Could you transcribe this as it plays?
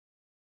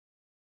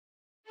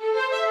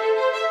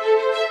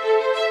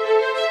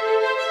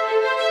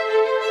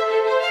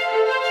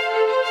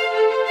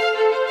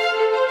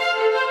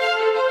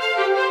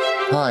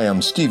Hi,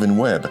 I'm Stephen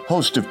Webb,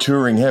 host of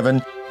Touring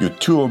Heaven, your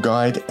tour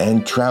guide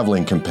and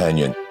traveling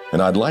companion,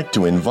 and I'd like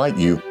to invite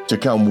you to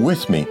come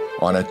with me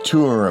on a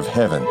tour of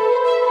heaven.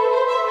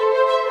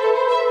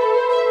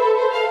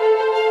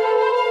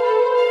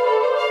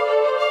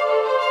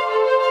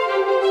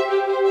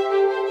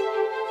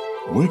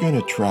 We're going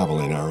to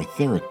travel in our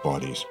etheric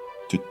bodies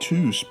to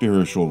 2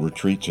 spiritual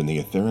retreats in the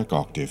etheric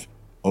octave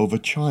over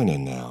China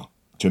now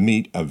to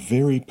meet a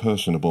very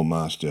personable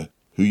master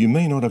who you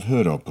may not have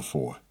heard of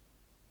before.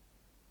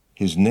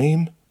 His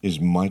name is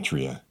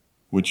Maitreya,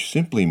 which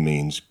simply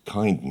means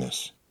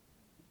kindness.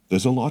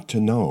 There's a lot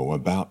to know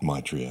about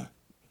Maitreya.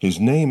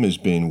 His name has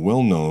been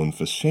well known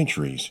for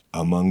centuries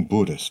among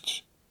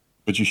Buddhists,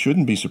 but you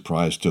shouldn't be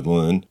surprised to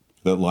learn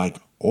that, like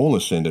all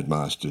ascended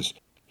masters,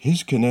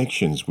 his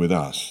connections with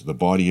us, the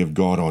body of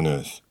God on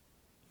earth,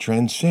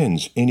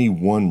 transcends any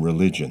one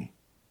religion.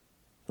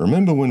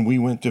 Remember when we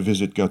went to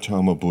visit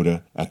Gautama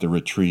Buddha at the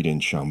retreat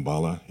in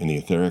Shambhala in the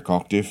etheric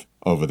octave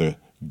over the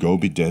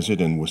Gobi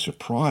Desert and were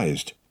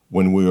surprised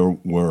when we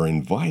were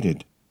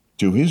invited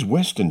to his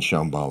western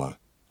Shambhala,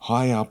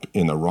 high up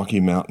in the Rocky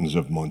Mountains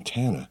of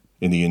Montana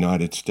in the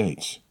United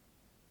States.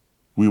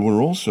 We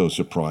were also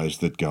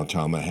surprised that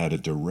Gautama had a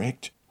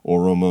direct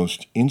or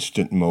almost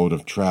instant mode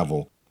of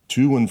travel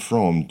to and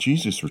from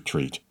Jesus'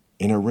 retreat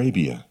in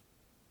Arabia.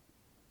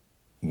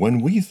 When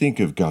we think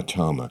of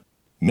Gautama,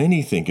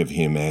 many think of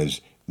him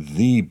as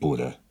the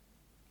Buddha.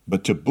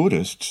 But to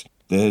Buddhists,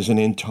 there's an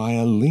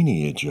entire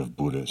lineage of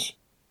Buddhas.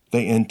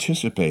 They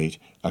anticipate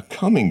a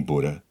coming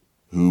Buddha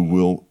who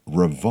will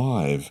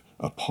revive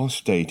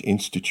apostate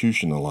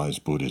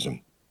institutionalized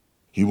Buddhism.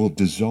 He will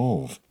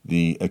dissolve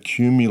the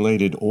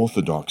accumulated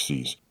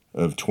orthodoxies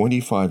of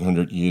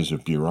 2,500 years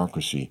of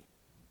bureaucracy,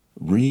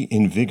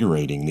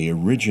 reinvigorating the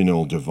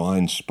original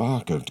divine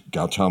spark of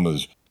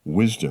Gautama's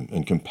wisdom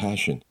and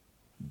compassion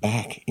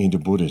back into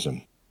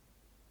Buddhism.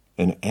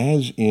 And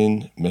as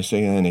in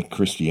Messianic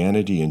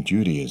Christianity and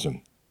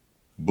Judaism,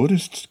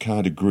 Buddhists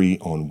can't agree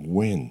on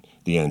when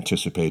the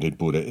anticipated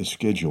Buddha is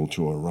scheduled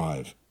to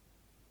arrive.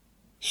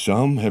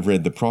 Some have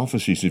read the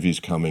prophecies of his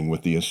coming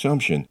with the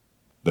assumption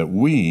that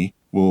we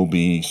will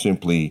be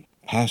simply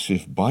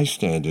passive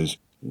bystanders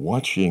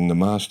watching the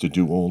Master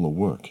do all the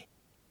work.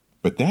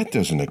 But that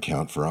doesn't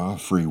account for our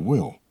free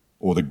will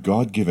or the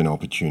God-given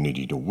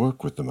opportunity to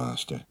work with the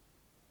Master.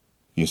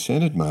 The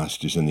Ascended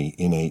Masters and the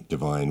innate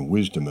divine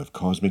wisdom of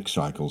cosmic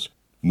cycles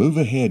move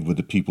ahead with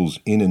the people's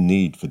inner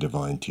need for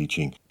divine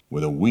teaching,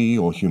 whether we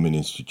or human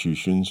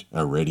institutions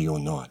are ready or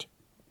not.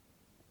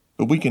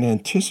 But we can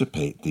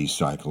anticipate these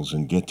cycles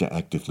and get to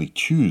actively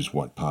choose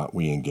what part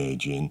we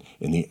engage in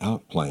the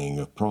outplaying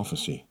of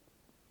prophecy.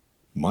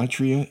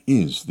 Maitreya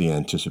is the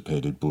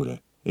anticipated Buddha,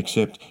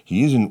 except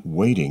he isn't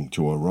waiting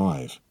to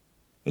arrive.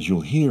 As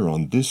you'll hear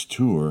on this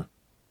tour,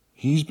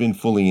 he's been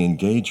fully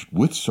engaged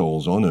with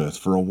souls on earth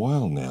for a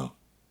while now.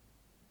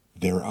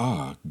 There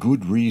are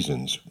good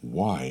reasons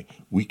why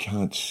we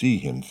can't see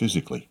him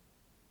physically.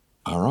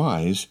 Our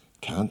eyes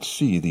can't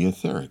see the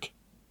etheric,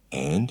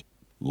 and,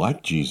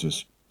 like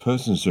Jesus,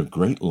 persons of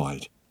great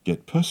light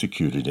get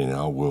persecuted in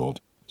our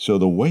world, so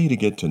the way to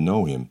get to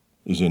know him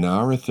is in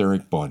our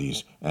etheric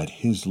bodies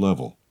at his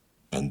level,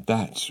 and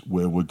that's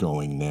where we're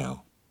going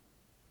now.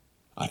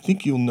 I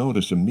think you'll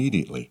notice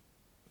immediately,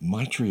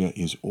 Maitreya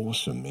is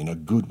awesome in a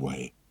good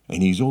way,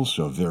 and he's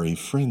also very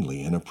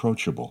friendly and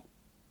approachable.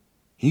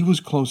 He was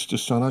close to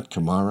Sanat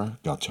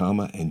Kumara,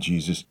 Gautama, and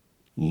Jesus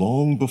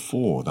long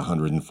before the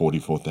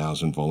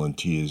 144,000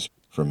 volunteers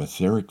from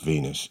etheric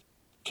Venus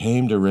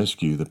came to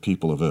rescue the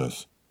people of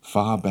Earth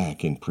far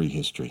back in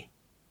prehistory.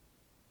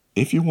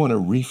 If you want a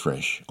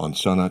refresh on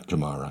Sanat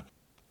Kumara,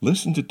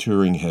 listen to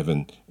Touring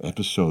Heaven,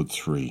 Episode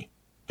 3,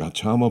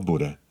 Gautama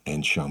Buddha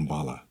and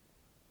Shambhala.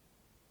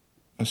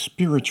 A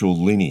spiritual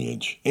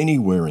lineage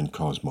anywhere in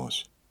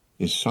cosmos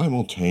is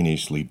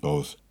simultaneously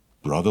both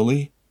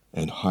brotherly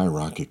and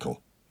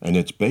hierarchical, and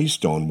it's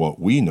based on what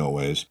we know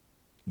as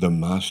the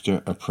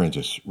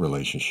master-apprentice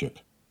relationship.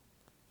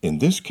 In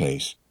this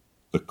case,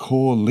 the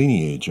core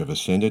lineage of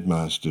ascended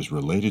masters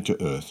related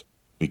to Earth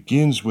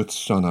begins with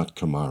Sanat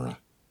Kumara,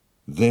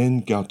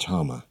 then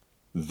Gautama,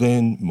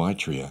 then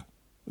Maitreya,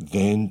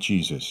 then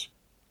Jesus,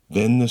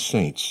 then the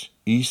saints,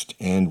 east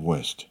and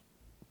west.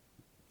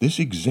 This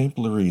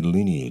exemplary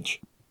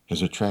lineage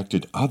has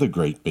attracted other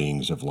great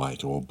beings of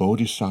light or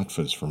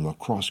bodhisattvas from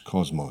across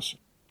cosmos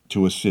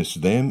to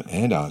assist them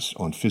and us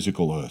on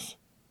physical Earth.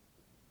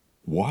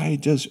 Why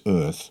does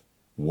Earth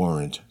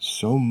warrant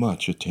so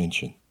much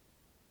attention?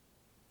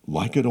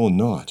 Like it or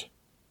not,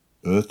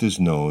 Earth is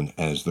known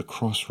as the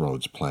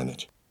Crossroads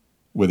planet,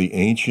 where the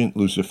ancient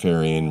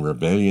Luciferian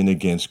rebellion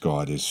against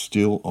God is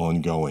still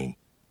ongoing,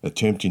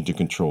 attempting to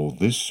control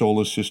this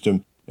solar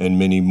system and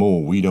many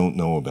more we don't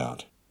know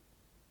about.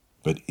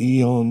 But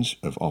eons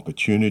of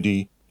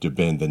opportunity to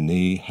bend the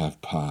knee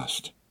have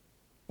passed,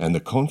 and the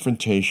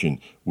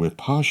confrontation we're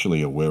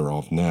partially aware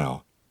of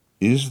now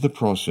is the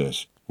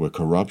process where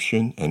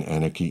corruption and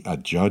anarchy are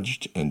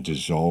judged and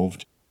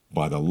dissolved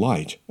by the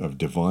light of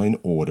divine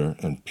order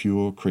and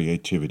pure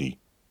creativity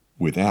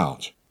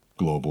without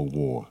global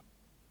war.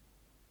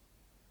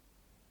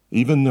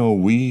 Even though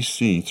we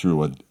see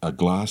through a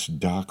glass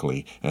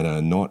darkly and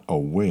are not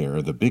aware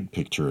of the big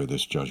picture of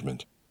this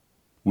judgment,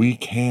 we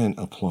can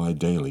apply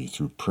daily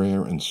through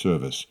prayer and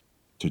service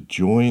to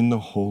join the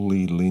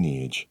holy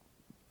lineage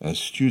as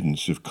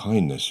students of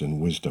kindness and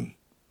wisdom.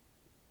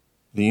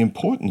 The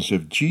importance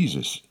of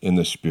Jesus in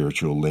the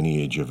spiritual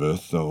lineage of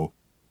earth, though,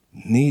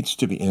 needs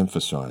to be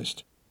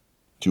emphasized.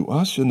 To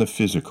us in the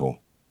physical,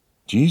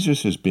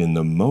 Jesus has been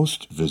the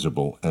most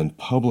visible and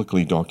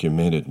publicly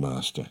documented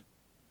master.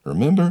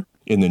 Remember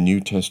in the New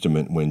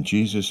Testament when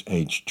Jesus,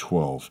 aged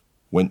 12,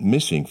 went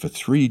missing for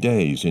 3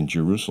 days in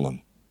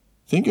Jerusalem?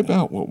 Think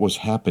about what was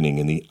happening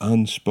in the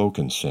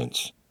unspoken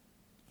sense.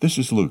 This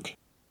is Luke.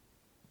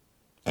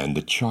 And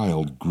the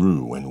child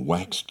grew and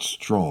waxed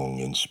strong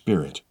in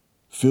spirit,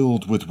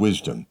 filled with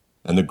wisdom,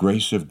 and the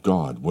grace of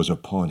God was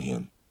upon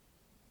him.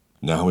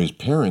 Now his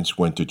parents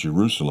went to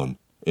Jerusalem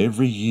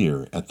every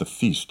year at the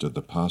feast of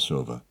the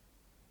Passover.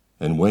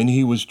 And when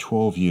he was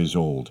 12 years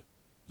old,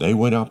 they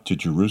went up to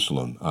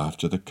Jerusalem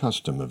after the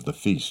custom of the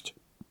feast.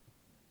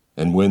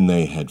 And when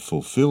they had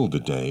fulfilled the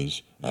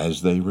days,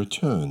 as they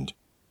returned,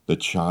 the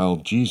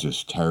child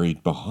Jesus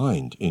tarried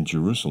behind in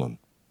Jerusalem,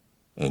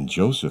 and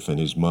Joseph and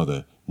his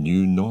mother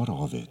knew not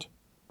of it.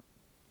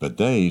 But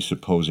they,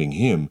 supposing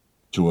him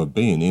to have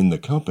been in the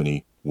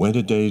company, went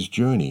a day's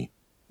journey,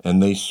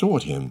 and they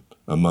sought him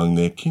among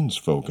their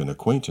kinsfolk and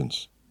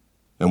acquaintance.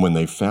 And when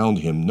they found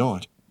him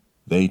not,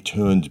 they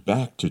turned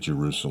back to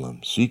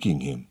Jerusalem,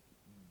 seeking him.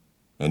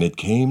 And it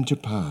came to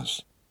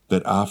pass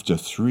that after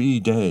 3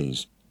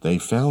 days they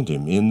found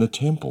him in the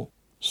temple,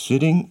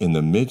 sitting in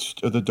the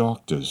midst of the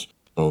doctors,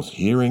 both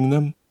hearing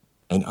them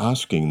and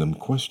asking them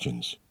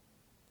questions.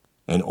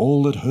 And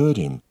all that heard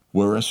him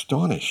were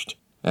astonished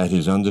at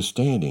his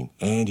understanding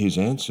and his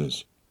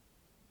answers.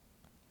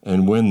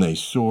 And when they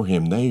saw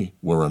him, they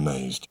were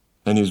amazed.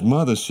 And his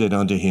mother said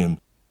unto him,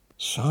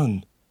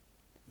 Son,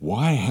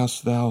 why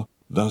hast thou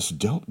thus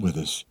dealt with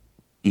us?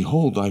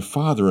 Behold, thy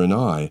father and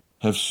I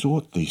have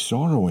sought thee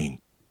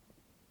sorrowing.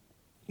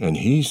 And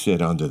he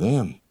said unto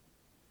them,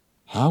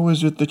 How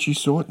is it that ye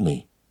sought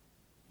me?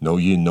 Know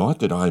ye not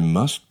that I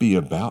must be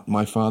about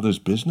my father's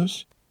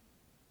business?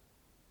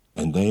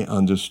 And they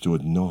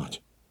understood not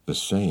the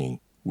saying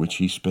which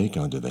he spake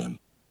unto them.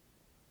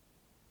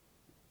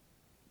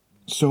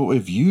 So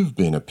if you've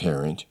been a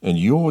parent and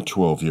your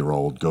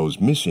 12-year-old goes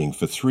missing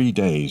for 3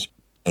 days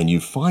and you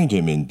find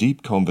him in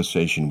deep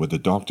conversation with the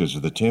doctors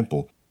of the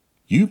temple,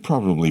 you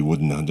probably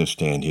wouldn't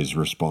understand his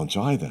response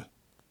either.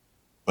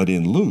 But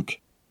in Luke,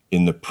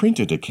 in the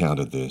printed account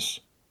of this,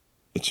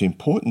 it's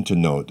important to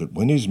note that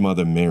when his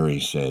mother Mary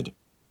said,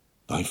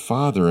 Thy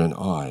father and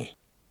I,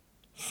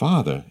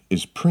 father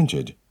is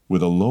printed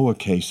with a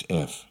lowercase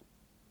f.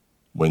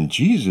 When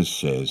Jesus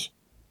says,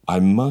 I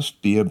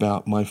must be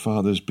about my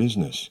father's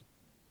business,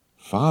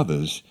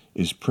 fathers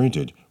is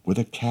printed with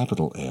a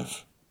capital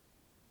F.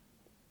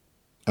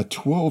 A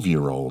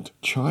 12-year-old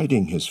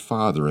chiding his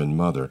father and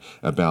mother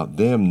about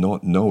them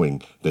not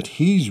knowing that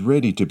he's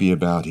ready to be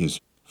about his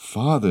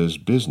father's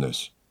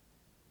business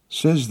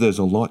says there's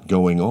a lot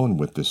going on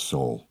with this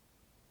soul.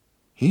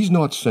 He's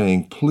not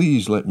saying,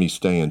 please let me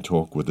stay and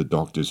talk with the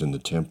doctors in the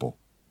temple.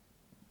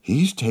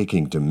 He's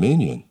taking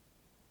dominion.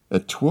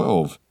 At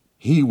 12,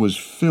 he was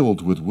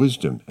filled with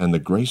wisdom and the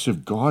grace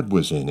of God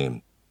was in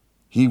him.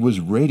 He was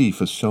ready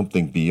for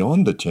something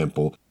beyond the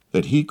temple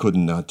that he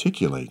couldn't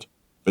articulate,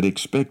 but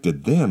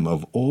expected them,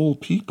 of all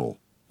people,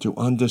 to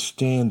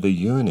understand the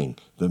yearning,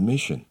 the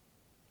mission.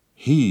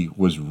 He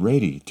was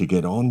ready to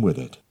get on with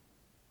it.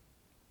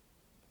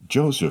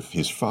 Joseph,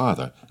 his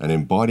father, an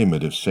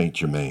embodiment of Saint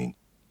Germain,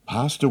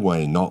 passed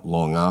away not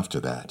long after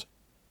that,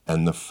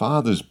 and the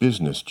father's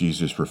business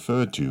Jesus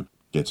referred to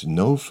gets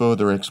no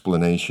further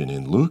explanation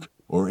in Luke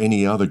or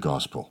any other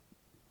gospel.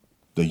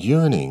 The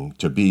yearning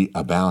to be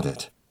about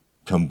it,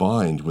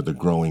 combined with the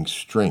growing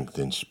strength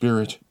in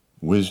spirit,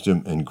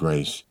 wisdom, and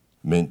grace,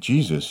 meant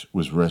Jesus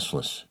was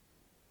restless.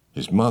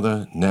 His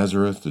mother,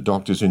 Nazareth, the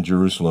doctors in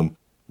Jerusalem,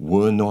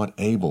 were not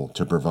able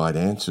to provide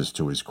answers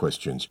to his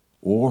questions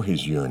or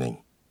his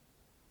yearning.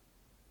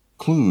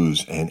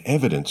 Clues and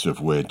evidence of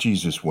where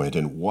Jesus went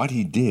and what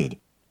he did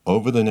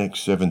over the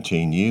next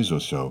 17 years or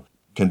so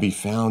can be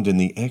found in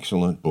the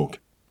excellent book,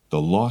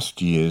 The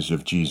Lost Years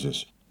of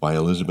Jesus by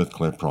Elizabeth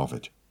Clare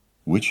Prophet,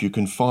 which you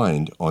can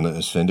find on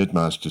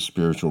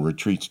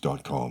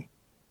AscendedMasterSpiritualRetreats.com.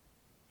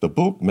 The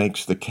book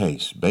makes the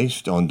case,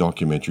 based on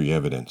documentary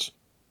evidence,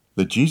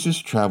 that Jesus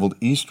traveled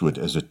eastward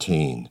as a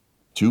teen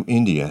to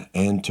India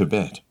and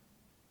Tibet.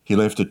 He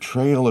left a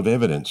trail of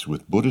evidence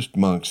with Buddhist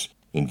monks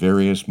in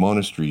various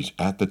monasteries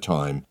at the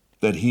time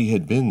that he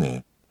had been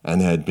there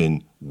and had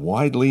been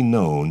widely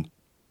known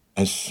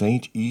as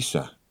Saint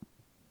Isa.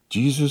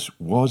 Jesus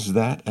was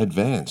that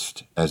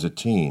advanced as a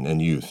teen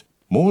and youth,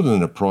 more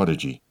than a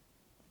prodigy.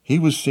 He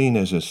was seen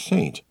as a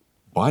saint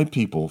by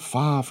people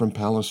far from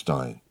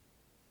Palestine.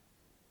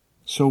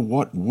 So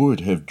what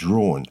would have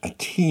drawn a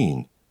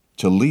teen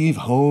to leave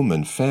home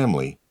and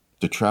family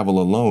to travel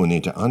alone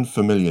into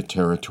unfamiliar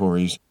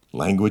territories,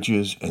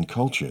 languages, and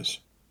cultures?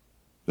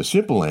 The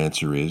simple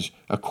answer is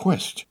a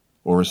quest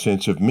or a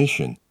sense of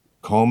mission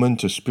common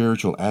to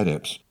spiritual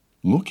adepts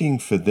looking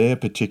for their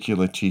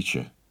particular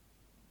teacher.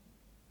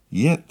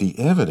 Yet the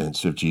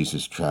evidence of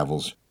Jesus'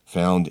 travels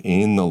found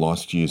in the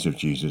lost years of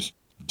Jesus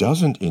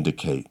doesn't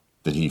indicate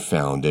that he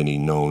found any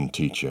known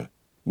teacher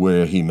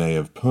where he may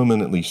have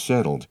permanently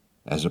settled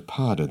as a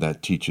part of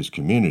that teacher's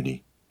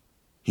community.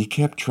 He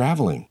kept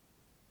traveling.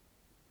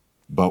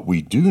 But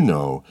we do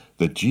know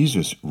that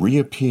Jesus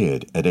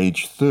reappeared at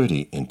age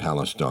 30 in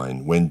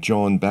Palestine when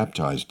John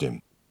baptized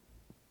him.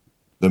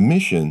 The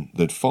mission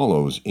that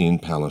follows in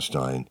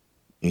Palestine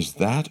is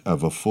that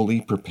of a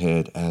fully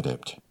prepared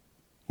adept,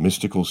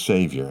 mystical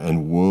savior,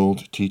 and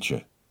world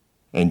teacher.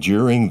 And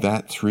during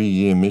that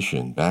 3-year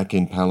mission back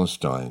in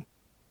Palestine,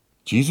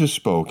 Jesus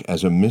spoke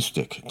as a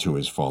mystic to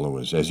his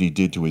followers, as he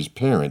did to his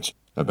parents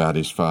about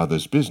his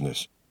Father's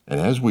business, and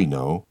as we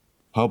know,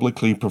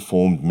 publicly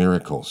performed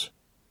miracles.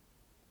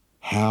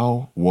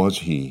 How was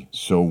he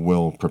so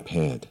well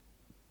prepared?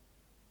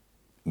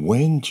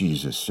 When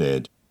Jesus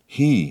said,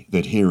 "He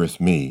that heareth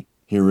me,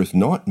 heareth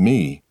not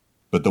me,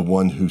 but the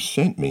one who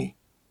sent me,"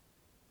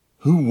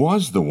 who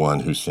was the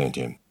one who sent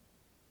him?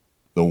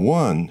 The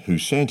one who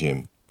sent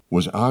him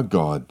was our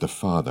God the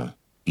Father,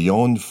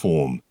 beyond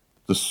form,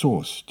 the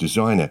source,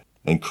 designer,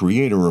 and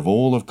creator of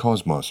all of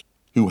cosmos,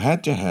 who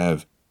had to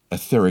have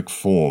etheric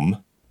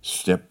form,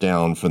 step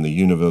down from the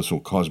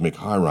universal cosmic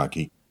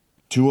hierarchy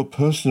to a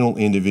personal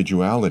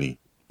individuality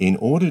in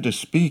order to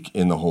speak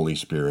in the Holy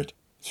Spirit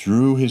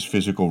through his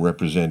physical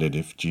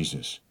representative,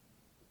 Jesus.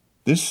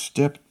 This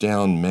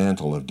stepped-down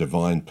mantle of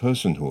divine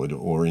personhood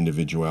or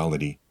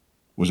individuality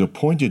was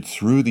appointed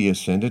through the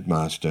ascended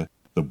master,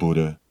 the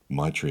Buddha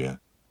Maitreya,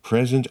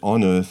 present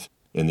on earth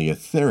in the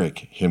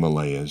etheric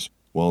Himalayas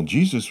while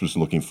Jesus was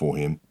looking for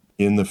him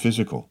in the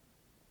physical.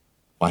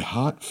 By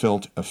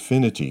heartfelt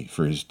affinity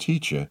for his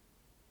teacher,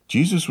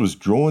 Jesus was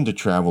drawn to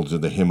travel to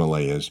the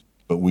Himalayas,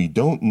 but we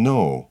don't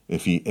know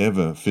if he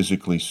ever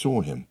physically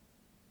saw him.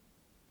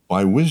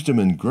 By wisdom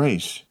and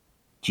grace,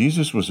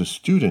 Jesus was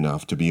astute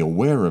enough to be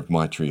aware of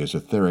Maitreya's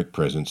etheric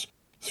presence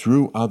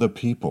through other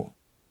people.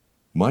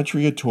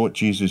 Maitreya taught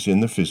Jesus in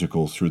the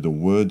physical through the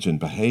words and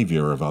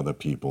behavior of other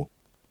people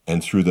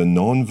and through the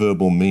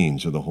non-verbal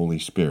means of the Holy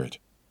Spirit.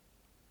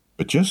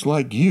 But just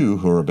like you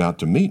who are about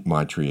to meet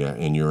Maitreya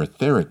in your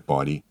etheric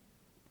body,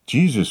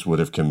 Jesus would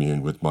have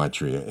communed with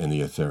Maitreya in the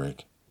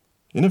etheric.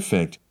 In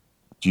effect,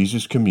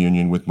 Jesus'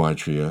 communion with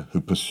Maitreya, who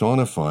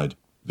personified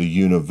the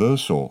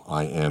universal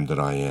I am that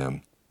I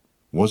am,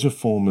 was a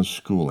form of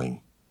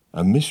schooling,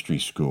 a mystery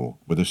school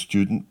with a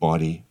student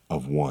body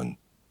of one.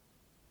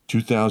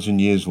 2,000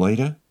 years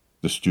later,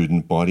 the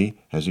student body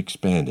has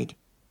expanded,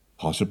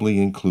 possibly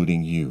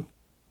including you.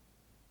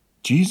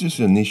 Jesus'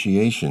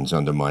 initiations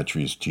under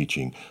Maitreya's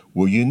teaching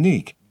were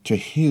unique to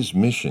his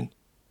mission,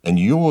 and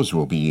yours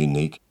will be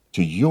unique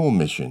to your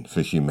mission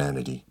for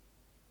humanity.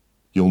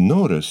 You'll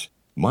notice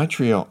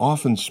Maitreya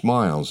often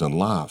smiles and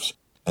laughs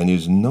and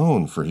is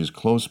known for his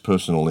close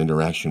personal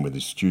interaction with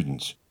his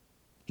students.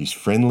 He's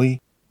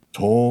friendly,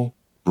 tall,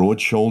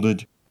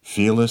 broad-shouldered,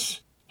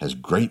 fearless, has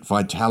great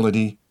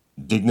vitality,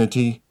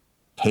 dignity,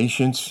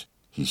 patience.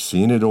 He's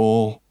seen it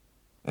all.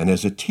 And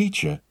as a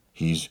teacher,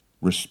 he's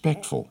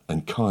respectful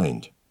and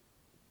kind.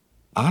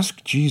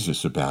 Ask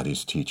Jesus about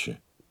his teacher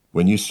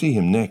when you see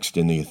him next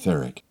in the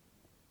etheric.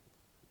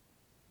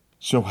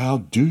 So how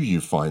do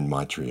you find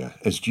Maitreya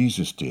as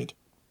Jesus did?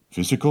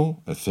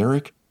 Physical,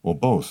 etheric, or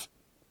both?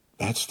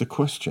 That's the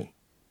question.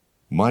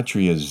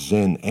 Maitreya's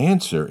Zen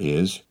answer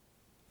is,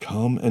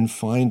 come and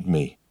find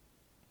me.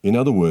 In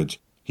other words,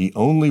 he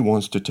only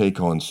wants to take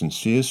on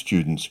sincere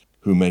students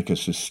who make a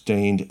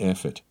sustained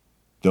effort,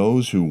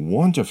 those who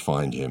want to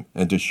find him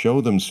and to show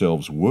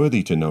themselves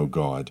worthy to know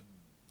God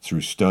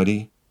through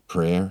study,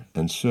 prayer,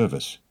 and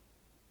service.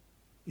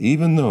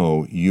 Even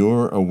though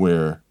you're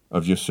aware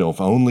of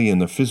yourself only in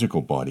the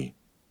physical body,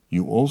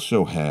 you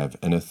also have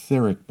an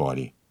etheric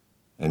body,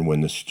 and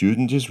when the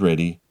student is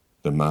ready,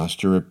 the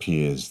master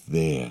appears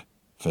there,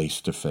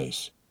 face to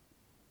face.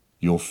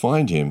 You'll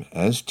find him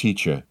as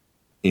teacher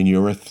in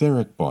your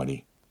etheric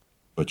body,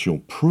 but you'll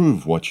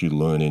prove what you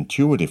learn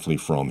intuitively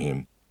from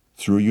him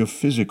through your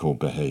physical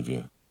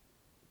behavior.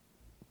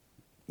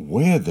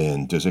 Where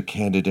then does a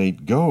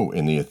candidate go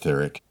in the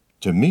etheric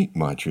to meet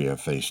Maitreya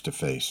face to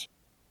face?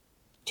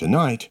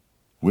 Tonight,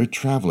 we're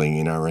traveling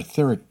in our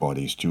etheric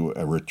bodies to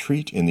a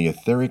retreat in the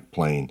etheric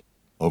plane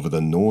over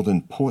the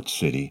northern port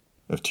city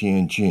of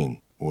Tianjin,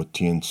 or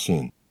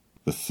Tianjin,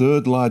 the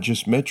third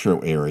largest metro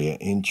area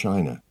in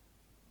China.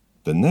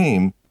 The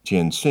name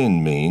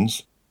Tianjin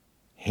means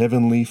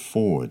heavenly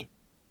ford,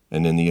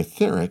 and in the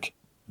etheric,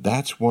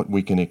 that's what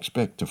we can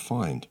expect to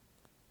find.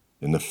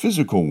 In the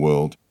physical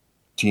world,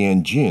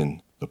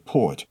 Tianjin, the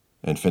port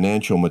and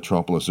financial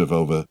metropolis of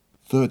over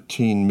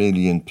 13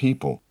 million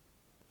people,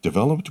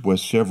 developed where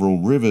several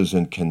rivers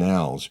and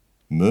canals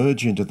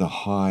merge into the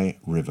Hai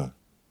River.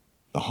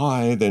 The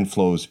Hai then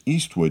flows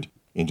eastward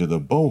into the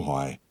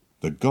Bohai,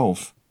 the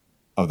Gulf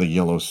of the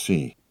Yellow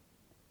Sea.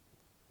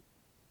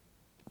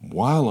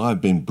 While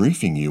I've been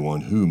briefing you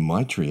on who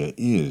Maitreya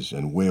is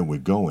and where we're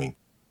going,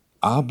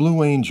 our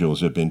blue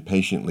angels have been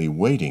patiently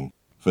waiting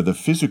for the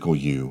physical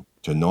you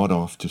to nod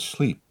off to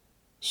sleep,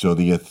 so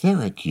the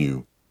etheric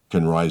you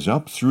can rise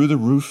up through the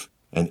roof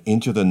and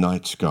into the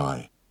night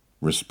sky,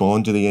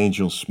 respond to the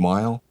angel's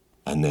smile,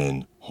 and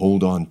then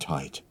hold on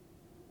tight.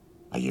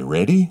 Are you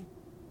ready?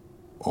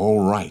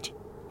 All right,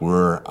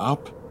 we're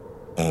up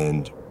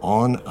and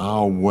on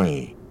our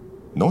way.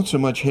 Not so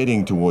much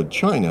heading toward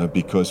China,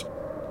 because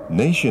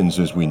nations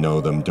as we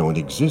know them don't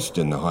exist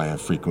in the higher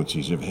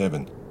frequencies of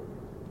heaven,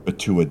 but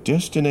to a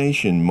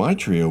destination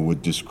Maitreya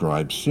would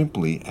describe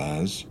simply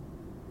as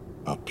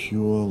a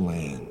pure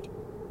land.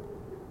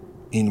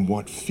 In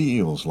what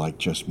feels like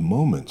just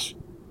moments,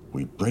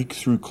 we break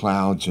through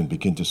clouds and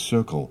begin to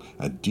circle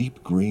a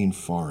deep green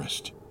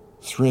forest,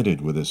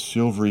 threaded with a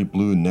silvery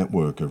blue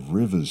network of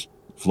rivers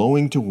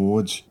flowing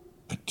towards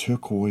a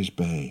turquoise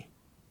bay.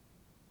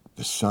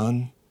 The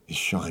sun is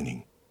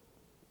shining,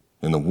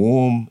 and the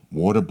warm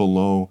water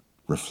below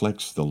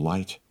reflects the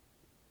light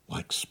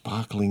like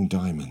sparkling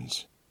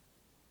diamonds.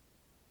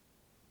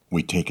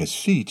 We take a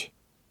seat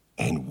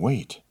and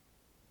wait,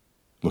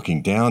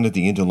 looking down at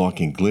the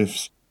interlocking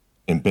glyphs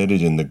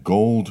embedded in the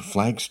gold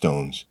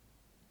flagstones,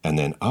 and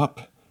then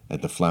up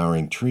at the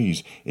flowering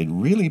trees. It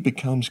really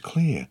becomes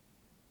clear.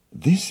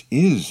 This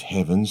is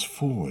heaven's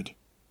Ford,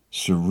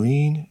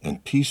 serene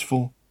and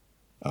peaceful,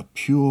 a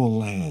pure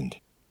land.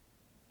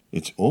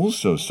 It's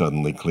also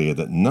suddenly clear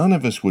that none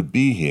of us would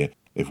be here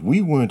if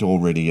we weren't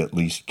already at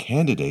least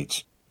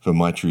candidates for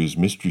Maitreya's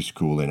mystery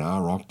school in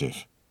our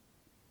octave.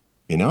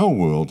 In our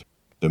world,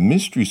 the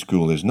mystery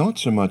school is not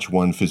so much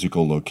one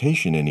physical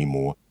location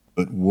anymore,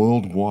 but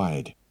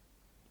worldwide,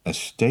 a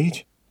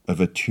state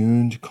of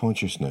attuned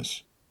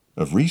consciousness,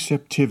 of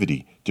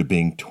receptivity to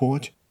being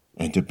taught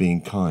and to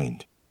being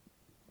kind.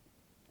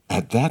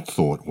 At that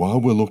thought,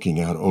 while we're looking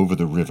out over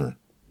the river,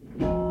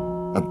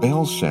 a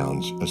bell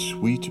sounds a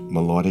sweet,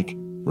 melodic,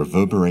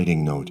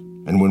 reverberating note,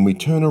 and when we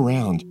turn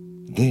around,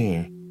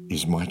 there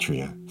is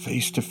Maitreya,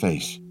 face to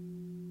face.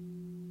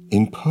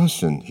 In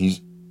person,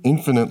 he's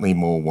infinitely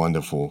more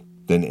wonderful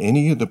than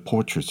any of the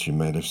portraits you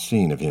might have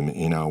seen of him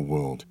in our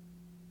world.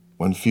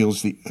 One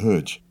feels the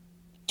urge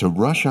to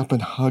rush up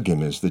and hug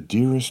him as the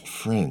dearest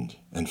friend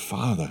and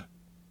father.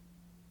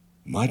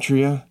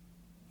 Maitreya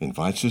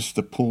invites us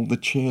to pull the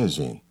chairs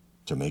in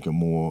to make a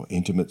more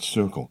intimate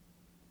circle,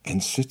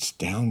 and sits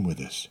down with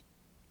us.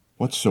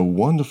 What's so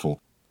wonderful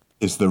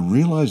is the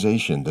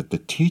realization that the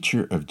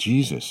teacher of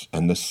Jesus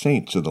and the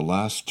saints of the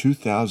last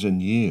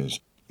 2,000 years,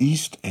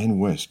 East and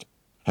West,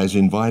 has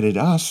invited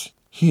us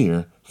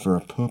here for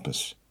a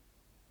purpose.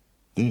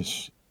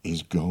 This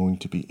is going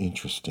to be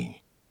interesting.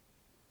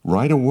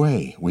 Right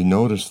away, we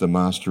notice the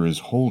Master is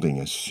holding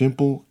a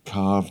simple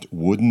carved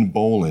wooden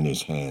bowl in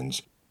his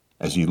hands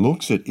as he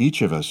looks at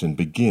each of us and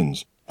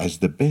begins, as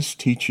the best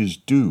teachers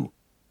do,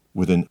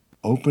 with an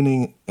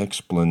opening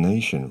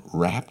explanation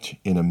wrapped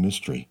in a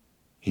mystery.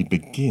 He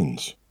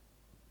begins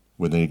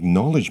with an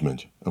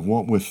acknowledgement of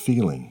what we're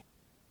feeling.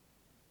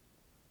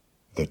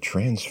 The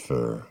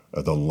transfer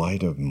of the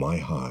light of my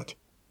heart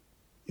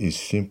is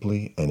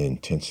simply an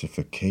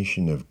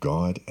intensification of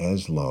God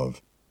as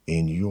love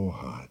in your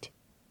heart.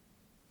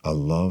 A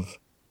love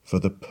for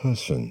the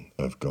person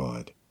of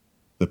God,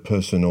 the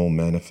personal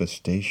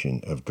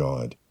manifestation of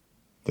God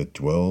that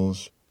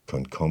dwells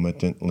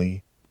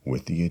concomitantly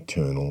with the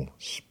eternal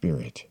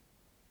Spirit.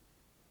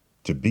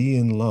 To be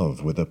in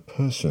love with a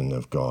person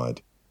of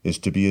God is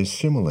to be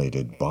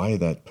assimilated by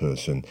that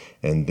person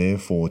and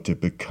therefore to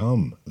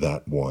become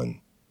that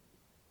one.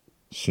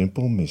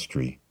 Simple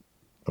mystery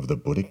of the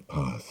Buddhic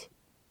path,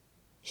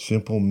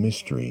 simple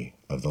mystery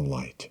of the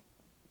light.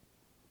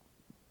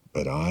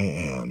 But I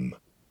am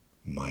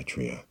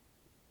Maitreya.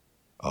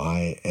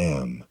 I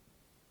am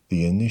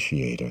the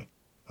initiator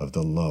of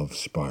the love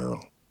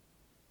spiral.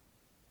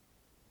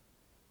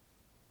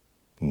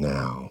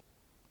 Now,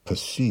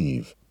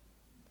 perceive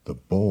the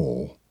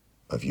bowl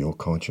of your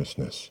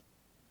consciousness,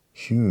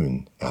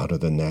 hewn out of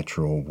the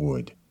natural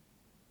wood.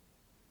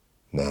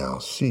 Now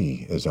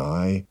see as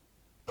I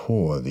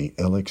pour the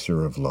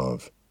elixir of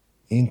love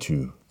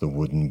into the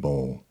wooden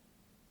bowl.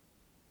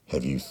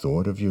 Have you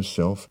thought of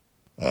yourself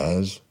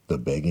as the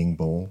begging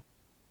bowl?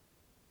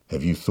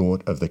 Have you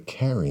thought of the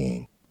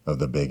carrying of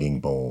the begging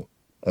bowl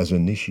as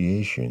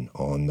initiation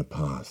on the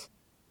path,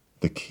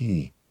 the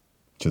key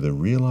to the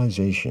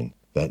realization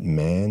that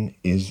man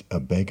is a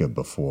beggar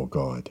before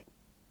God,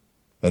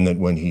 and that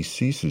when he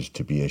ceases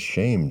to be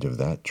ashamed of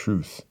that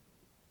truth,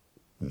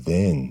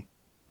 then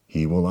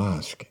he will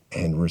ask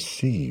and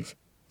receive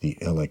the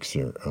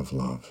elixir of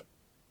love.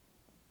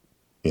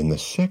 In the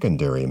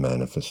secondary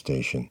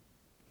manifestation,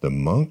 the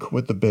monk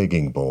with the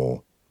begging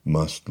bowl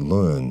must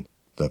learn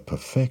the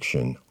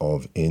perfection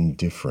of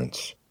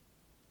indifference.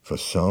 For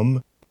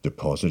some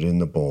deposit in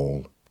the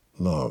bowl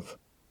love,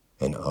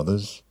 and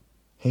others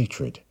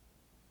hatred.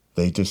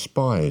 They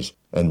despise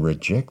and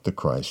reject the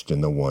Christ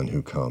in the one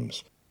who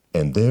comes,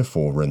 and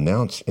therefore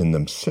renounce in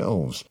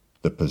themselves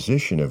the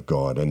position of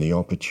God and the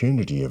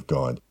opportunity of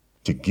God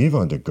to give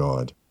unto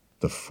God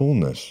the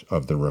fullness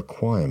of the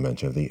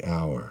requirement of the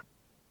hour.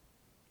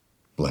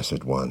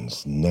 Blessed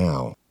ones,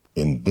 now,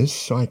 in this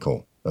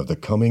cycle of the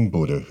coming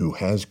Buddha who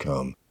has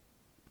come,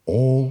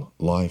 all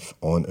life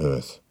on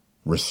earth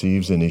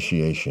receives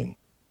initiation,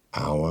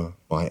 hour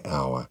by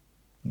hour,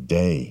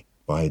 day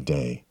by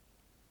day,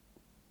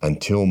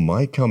 until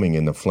my coming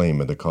in the flame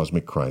of the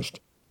cosmic Christ.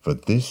 For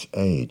this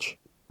age,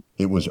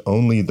 it was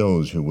only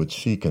those who would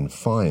seek and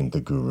find the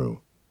Guru.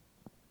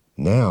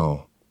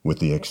 Now, with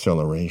the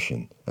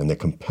acceleration and the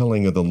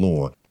compelling of the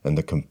law and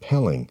the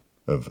compelling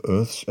of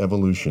Earth's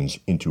evolutions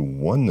into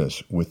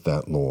oneness with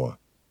that law,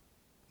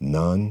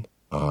 none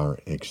are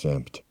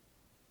exempt.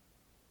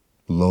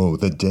 Lo,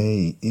 the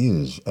day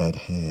is at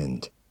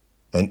hand,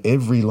 and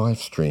every life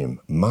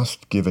stream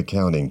must give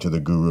accounting to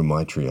the Guru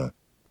Maitreya,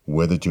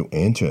 whether to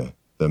enter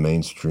the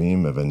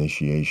mainstream of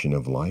initiation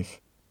of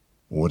life,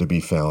 or to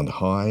be found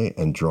high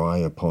and dry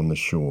upon the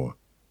shore,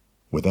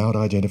 without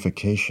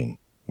identification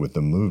with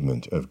the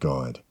movement of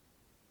God.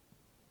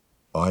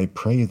 I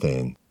pray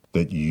then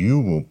that you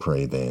will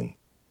pray then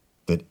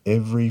that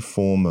every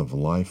form of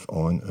life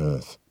on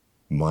earth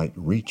might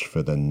reach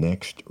for the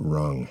next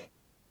rung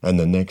and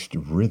the next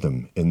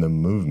rhythm in the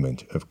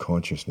movement of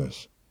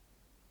consciousness.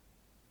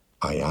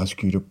 I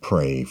ask you to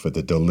pray for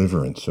the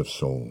deliverance of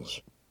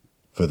souls,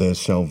 for their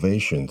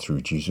salvation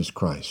through Jesus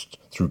Christ,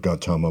 through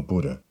Gautama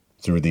Buddha,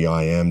 through the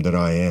I Am that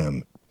I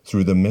Am,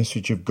 through the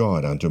message of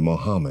God unto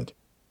Muhammad,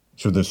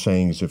 through the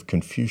sayings of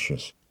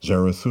Confucius,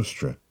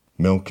 Zarathustra,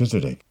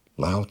 Melchizedek,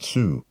 Lao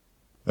Tzu,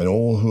 and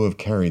all who have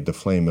carried the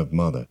flame of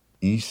Mother,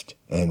 east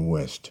and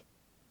west.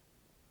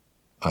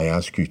 I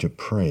ask you to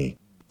pray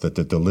that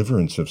the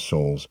deliverance of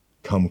souls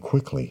come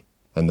quickly,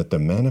 and that the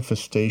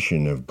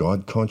manifestation of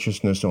God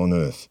consciousness on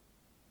earth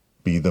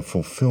be the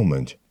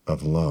fulfillment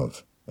of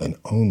love, and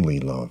only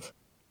love.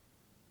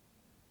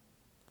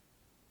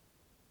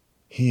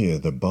 Here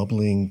the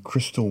bubbling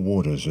crystal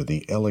waters of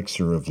the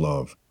elixir of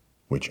love,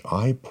 which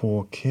I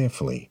pour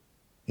carefully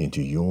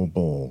into your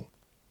bowl.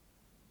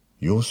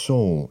 Your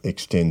soul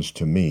extends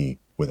to me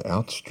with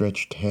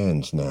outstretched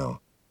hands now,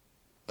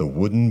 the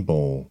wooden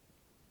bowl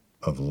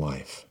of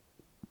life.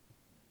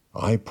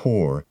 I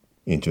pour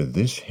into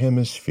this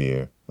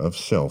hemisphere of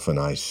self, and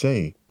I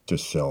say to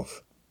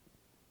self,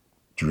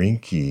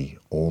 drink ye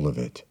all of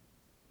it.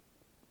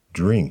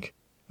 Drink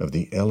of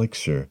the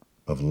elixir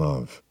of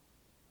love,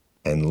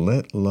 and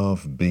let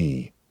love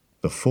be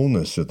the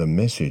fullness of the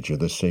message of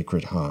the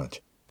Sacred Heart,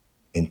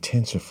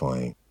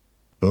 intensifying,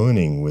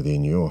 burning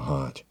within your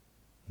heart,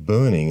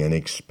 burning and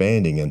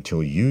expanding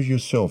until you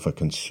yourself are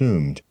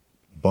consumed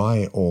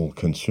by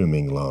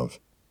all-consuming love,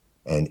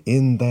 and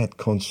in that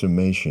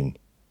consummation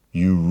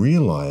you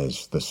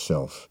realize the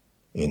self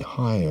in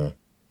higher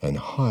and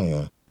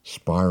higher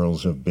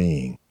spirals of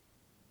being.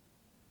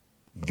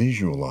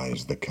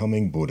 Visualize the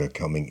coming Buddha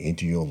coming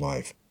into your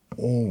life,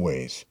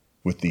 always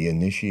with the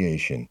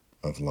initiation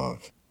of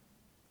love.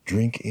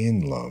 Drink in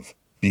love,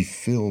 be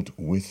filled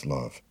with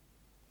love,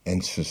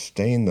 and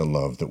sustain the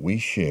love that we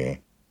share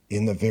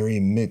in the very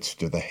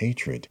midst of the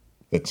hatred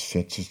that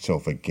sets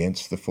itself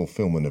against the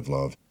fulfillment of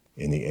love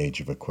in the age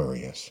of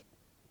Aquarius.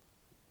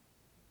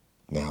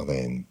 Now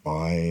then,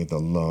 by the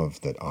love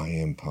that I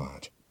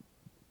impart,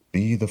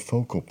 be the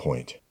focal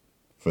point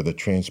for the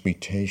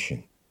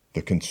transmutation,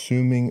 the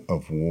consuming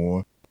of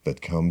war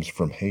that comes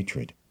from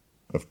hatred,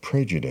 of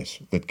prejudice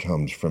that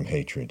comes from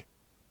hatred,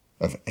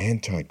 of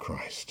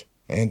antichrist,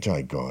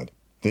 anti-God,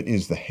 that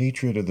is the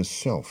hatred of the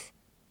self,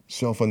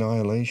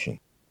 self-annihilation,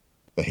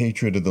 the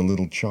hatred of the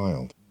little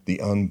child,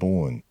 the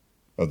unborn,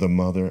 of the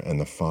mother and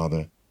the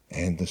father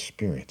and the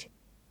spirit.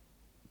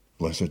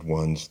 Blessed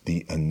ones,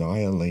 the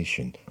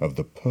annihilation of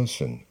the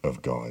person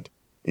of God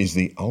is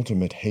the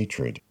ultimate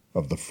hatred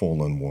of the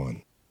fallen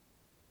one.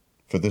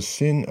 For the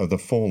sin of the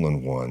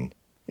fallen one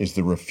is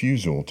the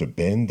refusal to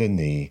bend the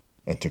knee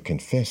and to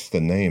confess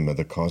the name of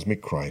the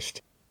cosmic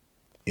Christ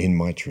in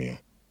Maitreya,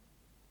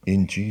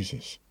 in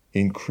Jesus,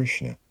 in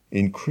Krishna,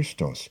 in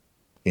Christos,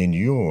 in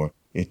your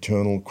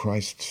eternal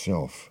Christ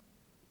self.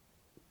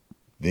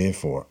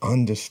 Therefore,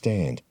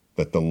 understand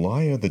that the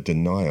lie of the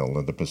denial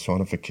of the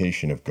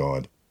personification of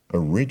God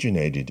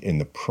originated in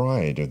the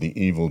pride of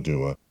the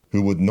evildoer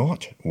who would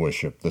not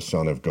worship the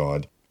Son of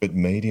God, but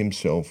made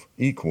himself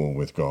equal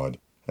with God,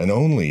 and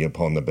only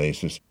upon the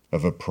basis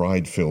of a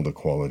pride-filled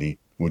equality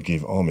would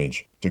give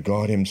homage to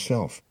God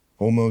himself,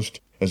 almost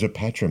as a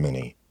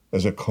patrimony,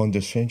 as a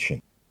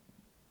condescension.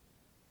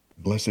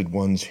 Blessed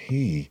ones,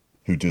 he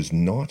who does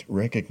not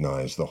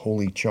recognize the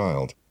Holy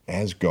Child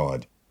as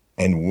God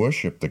and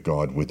worship the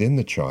God within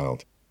the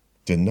child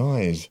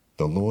denies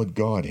the Lord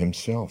God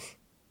himself.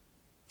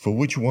 For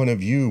which one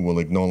of you will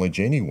acknowledge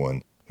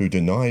anyone who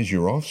denies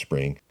your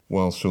offspring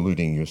while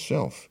saluting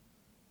yourself?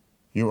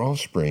 Your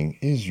offspring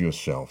is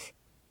yourself,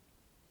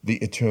 the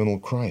eternal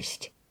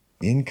Christ,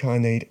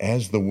 incarnate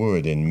as the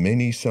Word in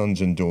many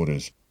sons and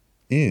daughters,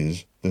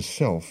 is the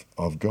self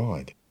of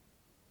God.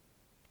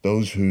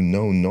 Those who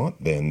know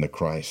not then the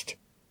Christ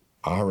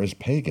are as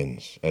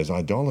pagans, as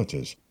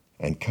idolaters,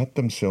 and cut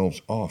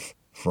themselves off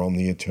from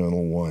the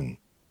Eternal One.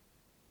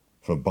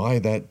 For by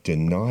that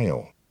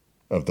denial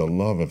of the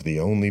love of the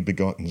only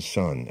begotten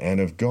Son and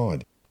of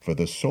God for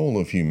the soul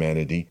of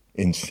humanity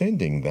in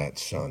sending that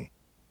Son,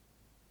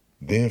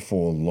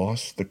 therefore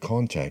lost the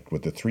contact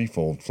with the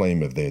threefold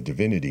flame of their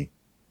divinity,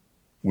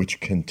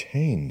 which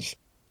contains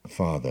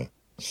Father,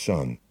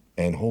 Son,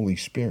 and Holy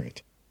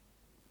Spirit.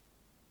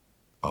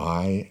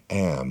 I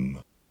am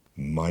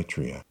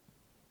Maitreya.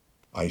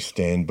 I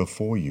stand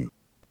before you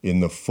in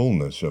the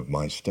fullness of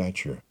my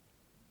stature.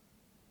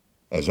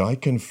 As I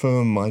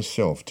confirm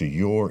myself to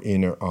your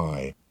inner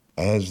eye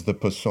as the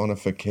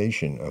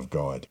personification of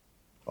God,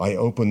 I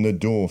open the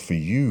door for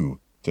you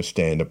to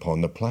stand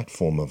upon the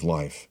platform of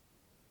life,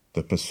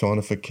 the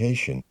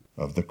personification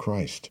of the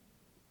Christ,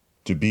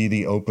 to be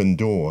the open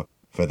door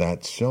for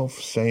that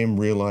self-same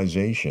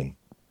realization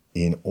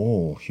in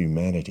all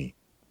humanity.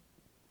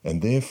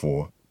 And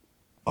therefore,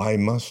 I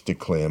must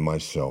declare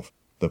myself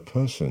the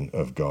person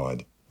of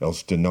God,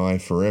 else deny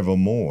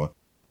forevermore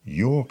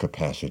your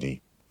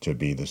capacity to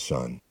be the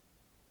Son.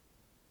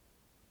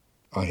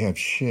 I have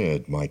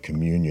shared my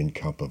communion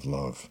cup of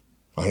love.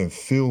 I have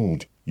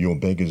filled your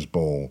beggar's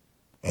bowl,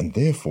 and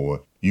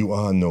therefore you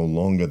are no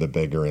longer the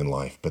beggar in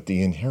life, but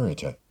the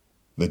inheritor,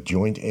 the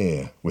joint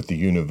heir with the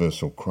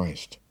universal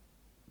Christ.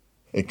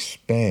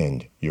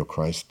 Expand your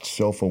Christ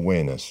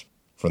self-awareness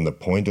from the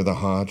point of the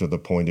heart of the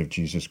point of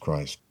Jesus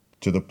Christ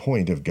to the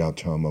point of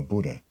Gautama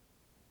Buddha,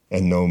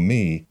 and know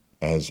me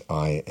as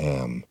I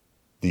am,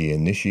 the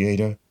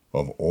initiator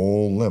of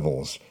all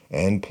levels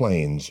and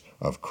planes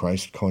of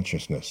Christ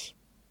consciousness.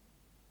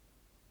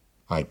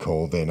 I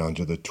call then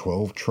unto the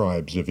 12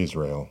 tribes of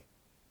Israel.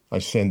 I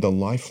send the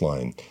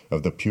lifeline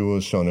of the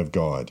pure Son of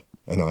God,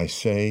 and I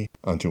say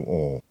unto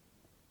all,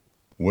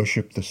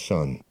 worship the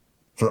Son,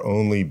 for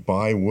only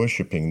by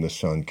worshiping the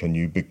Son can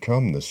you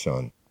become the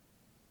Son.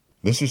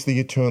 This is the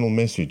eternal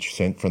message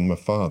sent from the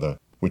Father,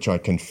 which I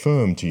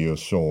confirm to your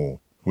soul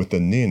with the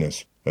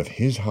nearness of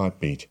his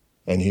heartbeat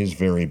and his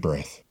very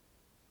breath.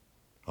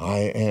 I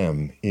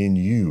am in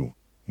you,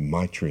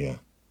 Maitreya,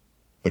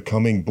 the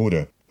coming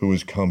Buddha who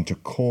has come to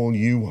call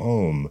you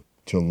home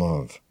to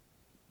love.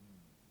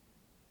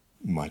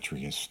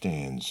 Maitreya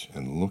stands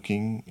and,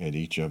 looking at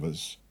each of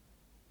us,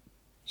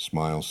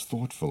 smiles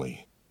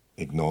thoughtfully,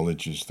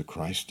 acknowledges the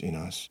Christ in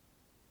us,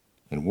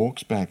 and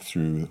walks back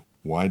through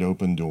wide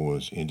open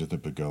doors into the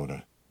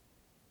pagoda.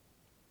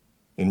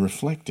 In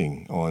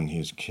reflecting on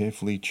his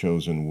carefully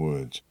chosen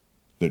words,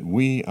 that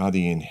we are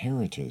the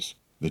inheritors,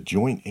 the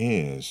joint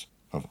heirs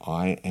of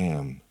I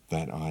am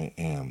that I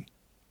am,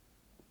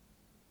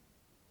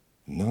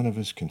 none of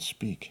us can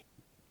speak.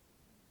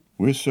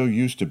 We're so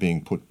used to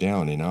being put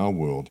down in our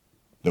world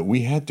that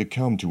we had to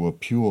come to a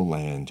pure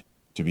land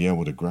to be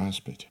able to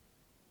grasp it.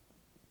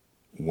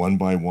 One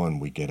by one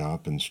we get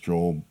up and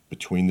stroll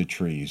between the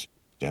trees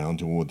down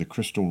toward the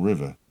crystal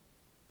river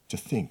to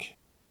think.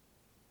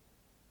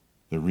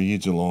 The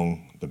reeds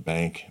along the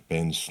bank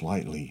bend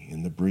slightly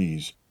in the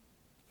breeze.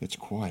 It's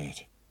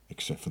quiet,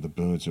 except for the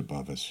birds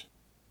above us.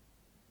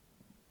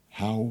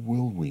 How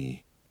will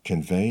we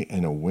convey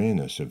an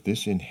awareness of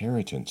this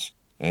inheritance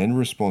and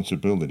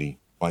responsibility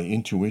by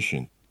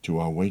intuition to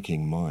our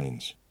waking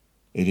minds?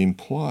 It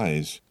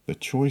implies the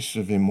choice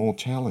of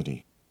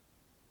immortality.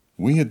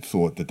 We had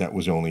thought that that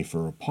was only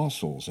for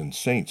apostles and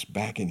saints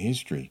back in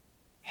history.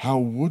 How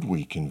would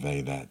we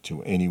convey that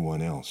to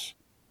anyone else?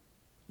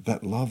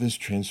 That love is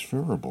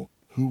transferable.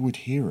 Who would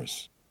hear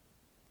us?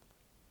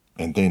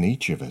 And then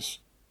each of us,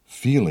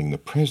 feeling the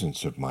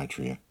presence of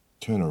Maitreya,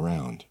 turn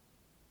around.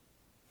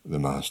 The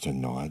Master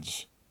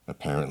nods,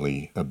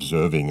 apparently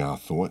observing our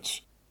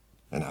thoughts,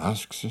 and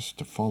asks us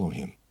to follow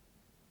him.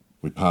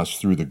 We pass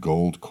through the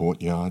gold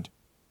courtyard,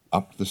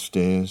 up the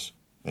stairs,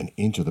 and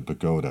into the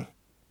pagoda.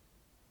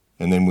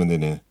 And then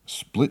within a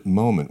split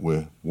moment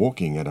we're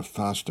walking at a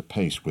faster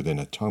pace within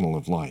a tunnel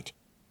of light,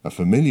 a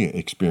familiar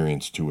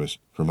experience to us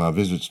from our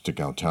visits to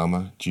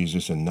Gautama,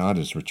 Jesus, and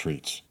Nada's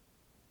retreats.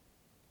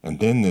 And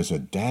then there's a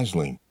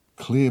dazzling,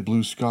 clear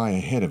blue sky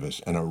ahead of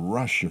us and a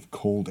rush of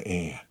cold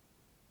air.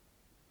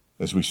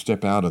 As we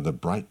step out of the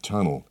bright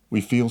tunnel,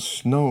 we feel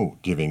snow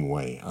giving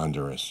way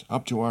under us,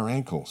 up to our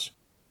ankles.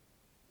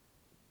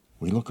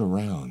 We look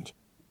around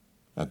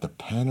at the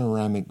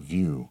panoramic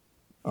view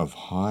of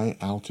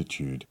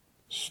high-altitude,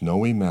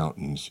 snowy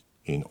mountains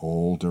in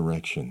all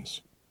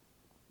directions.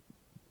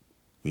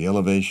 The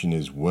elevation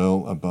is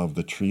well above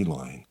the tree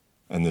line,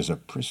 and there's a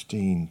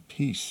pristine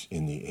peace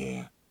in the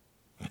air,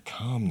 a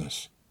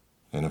calmness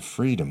and a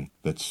freedom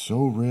that's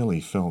so rarely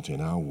felt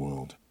in our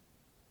world.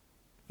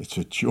 It's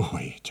a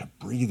joy to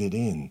breathe it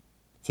in,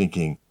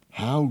 thinking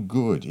how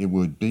good it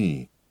would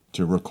be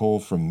to recall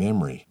from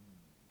memory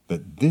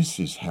that this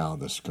is how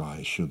the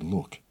sky should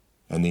look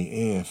and the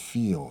air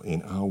feel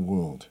in our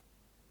world.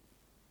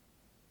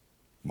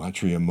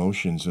 Maitreya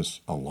motions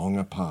us along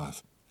a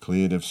path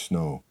cleared of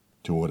snow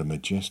toward a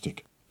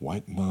majestic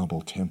white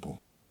marble temple.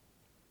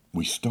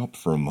 We stop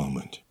for a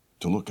moment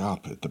to look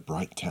up at the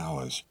bright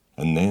towers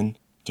and then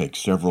take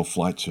several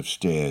flights of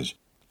stairs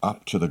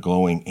up to the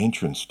glowing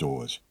entrance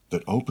doors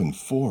that open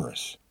for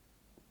us.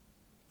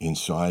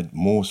 Inside,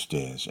 more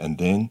stairs, and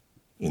then,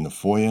 in the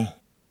foyer,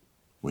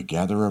 we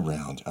gather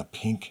around a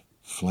pink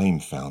flame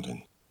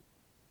fountain.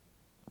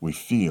 We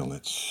feel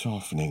its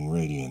softening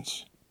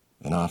radiance,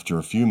 and after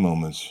a few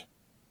moments,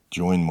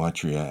 join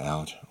Maitreya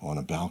out on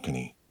a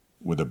balcony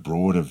with a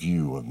broader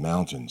view of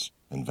mountains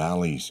and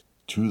valleys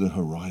to the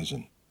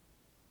horizon.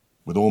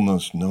 With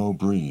almost no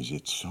breeze,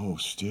 it's so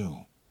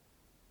still.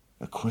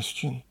 A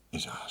question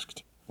is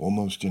asked,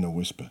 almost in a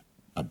whisper,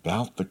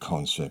 about the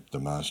concept the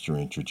Master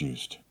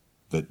introduced,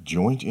 that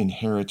joint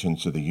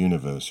inheritance of the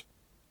universe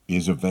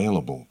is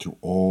available to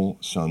all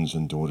sons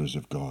and daughters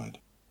of God.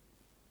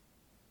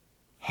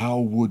 How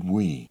would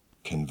we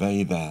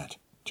convey that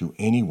to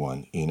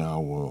anyone in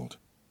our world?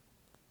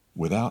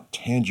 Without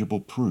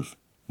tangible proof,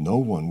 no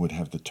one would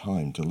have the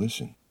time to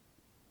listen.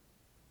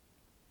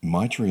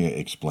 Maitreya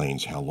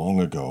explains how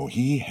long ago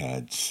he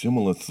had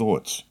similar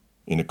thoughts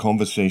in a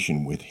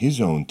conversation with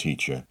his own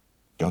teacher,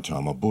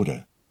 Gautama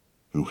Buddha,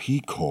 who he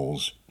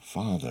calls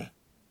Father.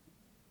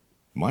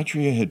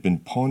 Maitreya had been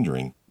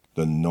pondering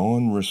the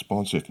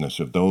non-responsiveness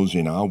of those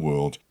in our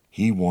world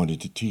he wanted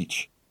to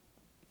teach,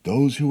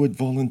 those who had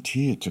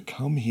volunteered to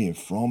come here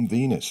from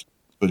Venus,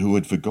 but who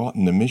had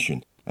forgotten the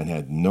mission and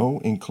had no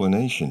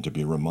inclination to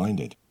be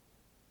reminded.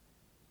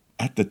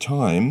 At the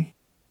time,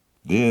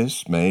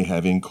 this may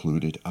have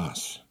included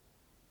us.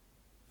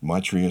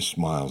 Maitreya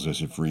smiles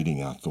as if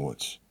reading our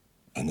thoughts,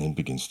 and then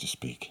begins to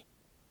speak.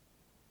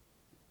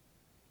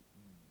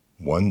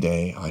 One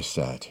day I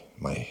sat,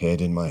 my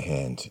head in my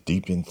hands,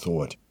 deep in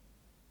thought,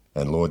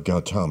 and Lord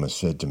Gautama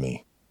said to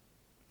me,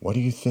 "What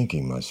are you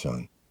thinking, my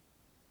son?"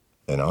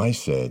 And I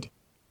said,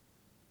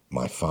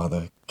 "My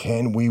father,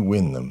 can we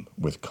win them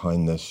with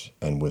kindness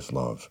and with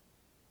love?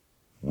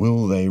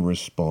 Will they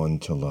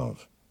respond to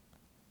love?"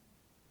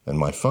 And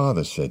my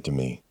father said to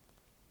me,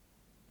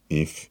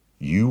 "If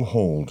you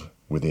hold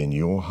within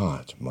your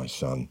heart, my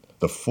son,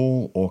 the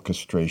full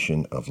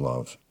orchestration of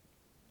love,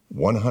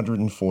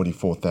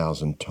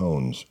 144,000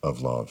 tones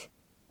of love,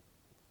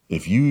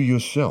 if you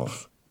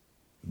yourself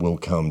will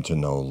come to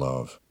know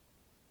love,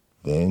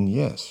 then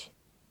yes,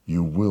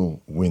 you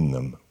will win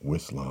them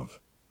with love."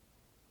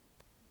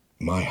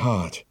 My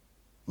heart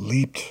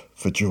leaped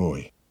for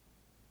joy.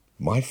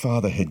 My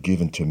father had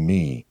given to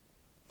me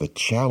the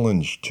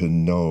challenge to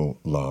know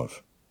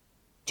love,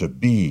 to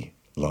be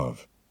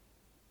love,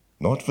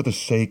 not for the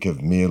sake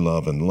of mere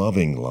love and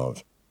loving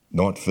love,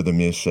 not for the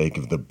mere sake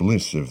of the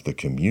bliss of the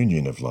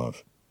communion of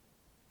love,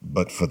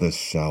 but for the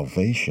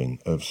salvation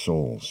of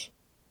souls,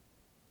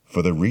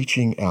 for the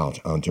reaching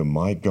out unto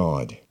my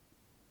God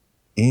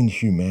in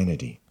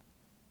humanity.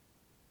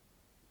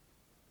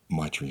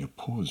 Maitreya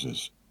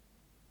pauses.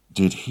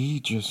 Did he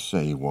just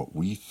say what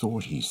we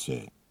thought he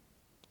said,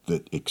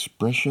 that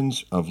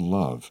expressions of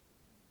love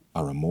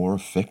are a more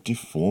effective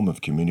form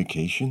of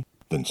communication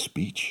than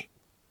speech?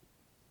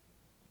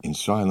 In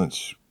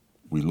silence,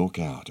 we look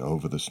out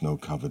over the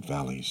snow-covered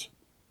valleys.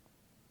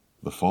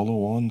 The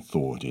follow-on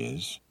thought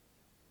is,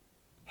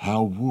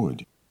 how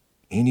would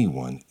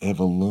anyone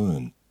ever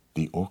learn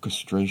the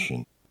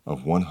orchestration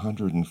of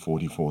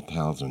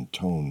 144,000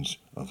 tones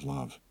of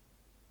love?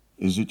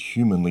 Is it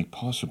humanly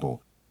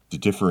possible to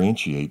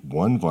differentiate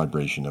one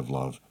vibration of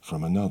love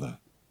from another?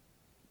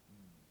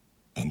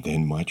 And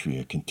then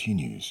Maitreya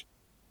continues,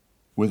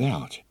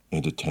 without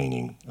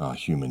entertaining our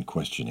human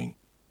questioning.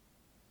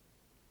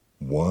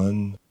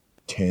 One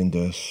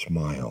tender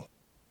smile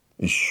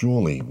is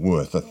surely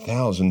worth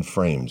 1,000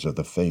 frames of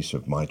the face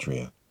of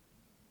Maitreya.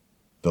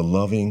 The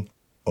loving,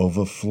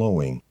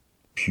 overflowing,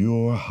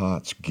 pure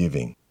heart's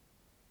giving.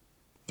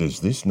 Does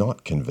this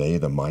not convey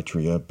the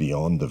Maitreya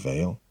beyond the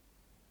veil?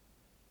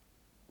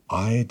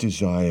 I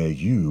desire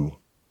you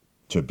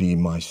to be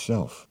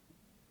myself,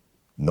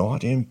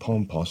 not in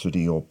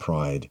pomposity or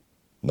pride,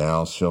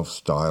 now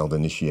self-styled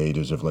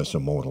initiators of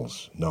lesser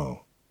mortals,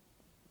 no,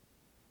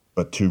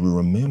 but to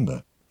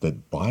remember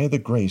that by the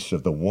grace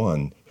of the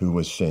one who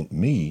has sent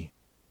me,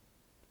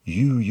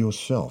 you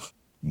yourself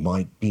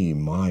might be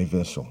my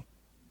vessel.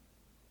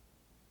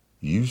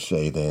 You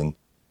say then,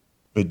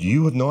 "But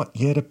you have not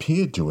yet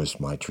appeared to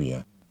us,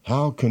 Maitreya.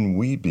 How can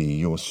we be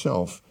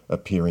yourself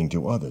appearing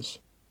to others?"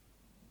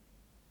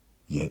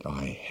 Yet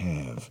I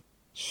have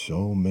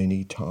so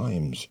many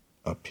times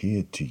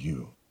appeared to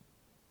you.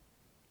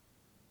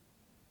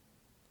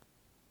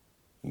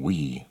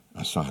 We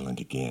are silent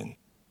again,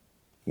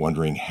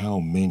 wondering how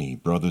many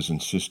brothers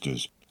and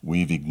sisters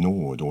we've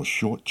ignored or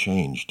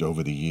shortchanged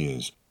over the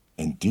years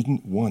and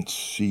didn't once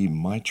see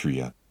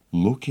Maitreya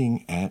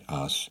looking at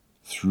us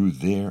through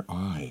their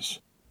eyes.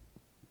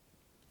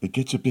 It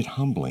gets a bit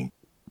humbling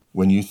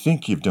when you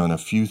think you've done a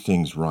few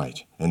things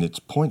right and it's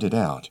pointed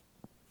out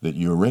that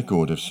your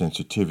record of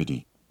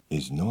sensitivity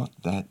is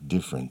not that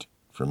different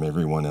from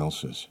everyone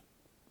else's.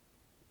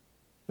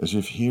 As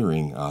if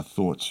hearing our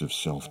thoughts of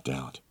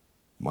self-doubt,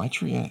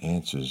 Maitreya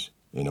answers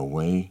in a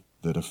way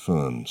that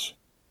affirms,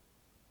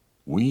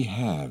 we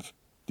have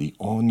the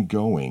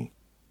ongoing,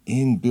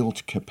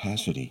 inbuilt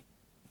capacity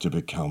to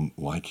become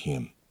like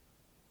him.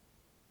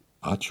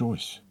 Our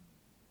choice.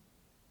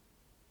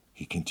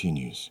 He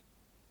continues,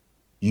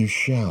 you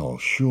shall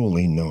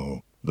surely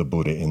know the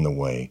Buddha in the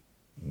way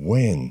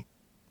when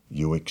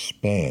you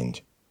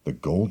expand the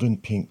golden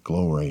pink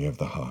glory of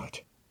the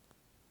heart,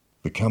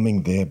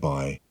 becoming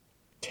thereby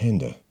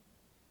tender,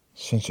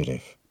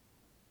 sensitive,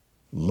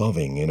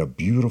 loving in a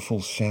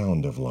beautiful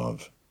sound of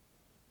love.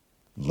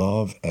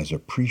 Love as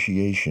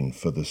appreciation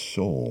for the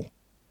soul,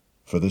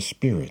 for the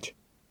spirit,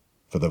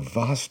 for the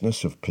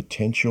vastness of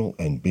potential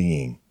and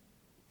being,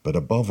 but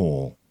above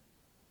all,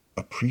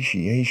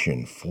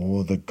 appreciation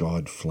for the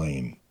God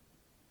flame.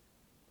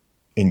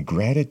 In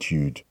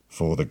gratitude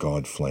for the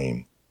God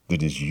flame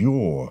that is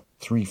your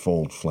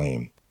threefold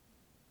flame,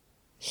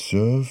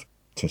 serve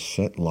to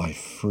set life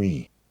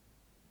free.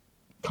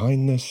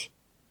 Kindness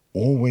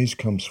always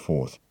comes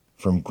forth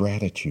from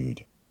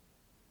gratitude.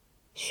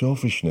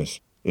 Selfishness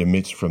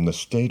emits from the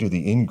state of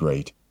the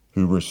ingrate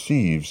who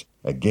receives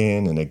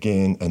again and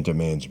again and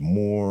demands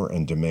more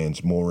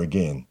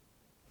again,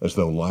 as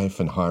though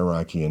life and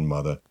hierarchy and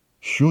mother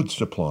should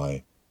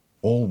supply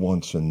all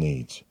wants and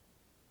needs.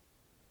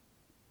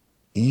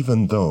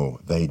 Even though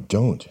they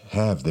don't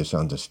have this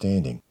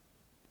understanding,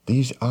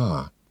 these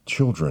are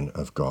children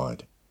of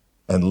God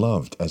and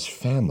loved as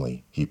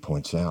family, he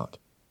points out.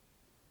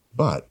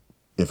 But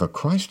if a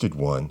Christed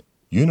one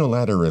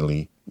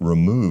unilaterally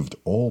removed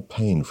all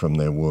pain from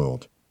their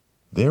world,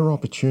 their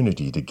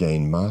opportunity to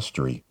gain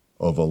mastery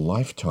over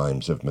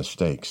lifetimes of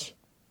mistakes,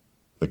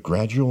 the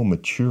gradual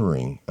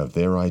maturing of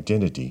their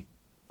identity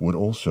would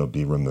also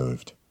be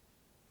removed.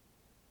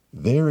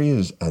 There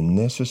is a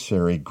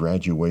necessary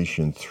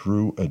graduation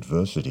through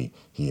adversity,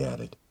 he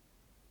added.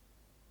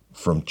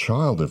 From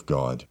child of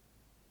God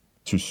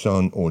to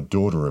son or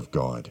daughter of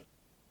God,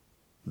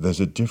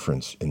 there's a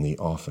difference in the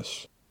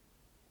office.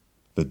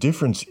 The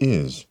difference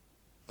is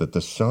that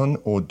the son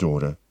or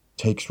daughter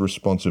takes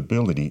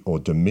responsibility or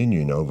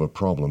dominion over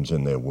problems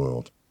in their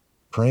world,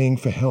 praying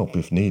for help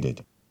if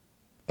needed,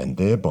 and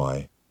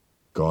thereby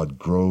God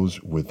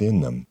grows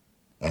within them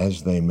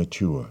as they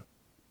mature.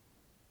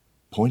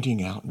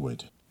 Pointing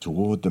outward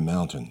toward the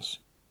mountains,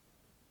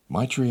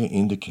 Maitreya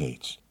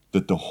indicates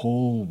that the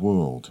whole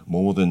world,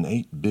 more than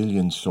 8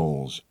 billion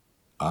souls,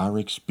 are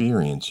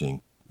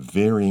experiencing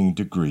varying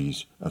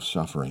degrees of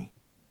suffering.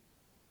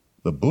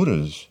 The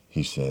Buddhas,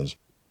 he says,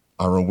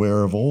 are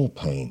aware of all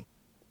pain,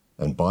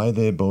 and by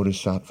their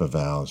bodhisattva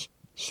vows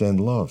send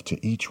love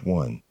to each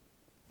one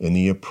in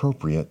the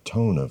appropriate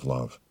tone of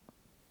love.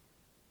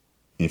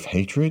 If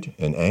hatred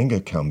and anger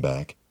come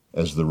back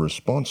as the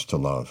response to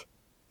love,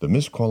 the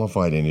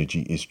misqualified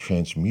energy is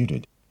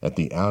transmuted at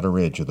the outer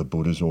edge of the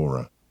Buddha's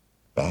aura,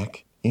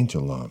 back into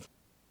love.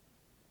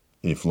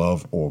 If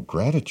love or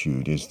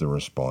gratitude is the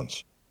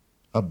response,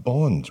 a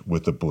bond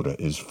with the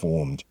Buddha is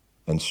formed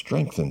and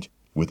strengthened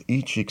with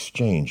each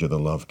exchange of the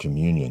love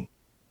communion.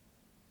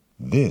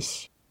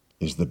 This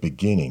is the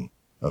beginning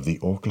of the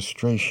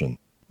orchestration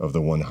of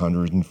the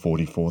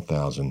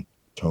 144,000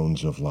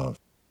 tones of love.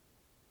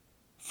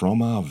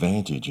 From our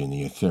vantage in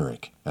the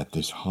etheric at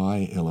this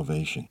high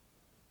elevation,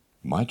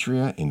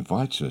 Maitreya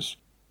invites us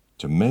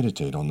to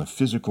meditate on the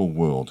physical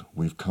world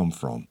we've come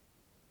from.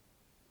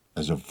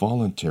 As a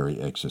voluntary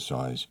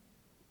exercise,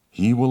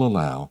 he will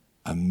allow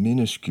a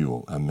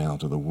minuscule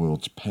amount of the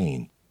world's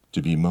pain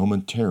to be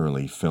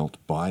momentarily felt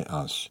by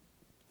us,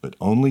 but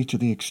only to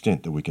the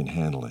extent that we can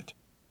handle it.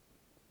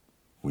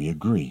 We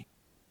agree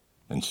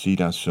and seat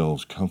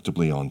ourselves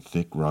comfortably on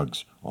thick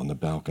rugs on the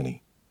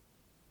balcony.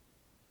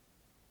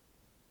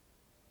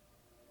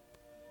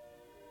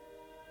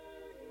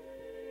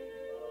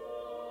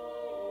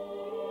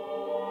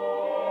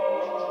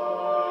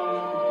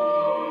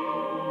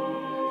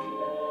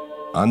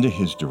 Under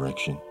his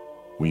direction,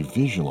 we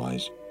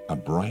visualize a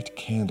bright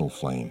candle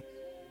flame,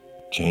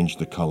 change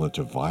the color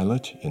to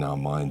violet in our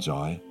mind's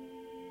eye,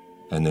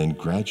 and then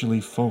gradually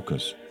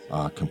focus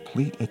our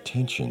complete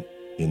attention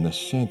in the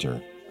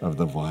center of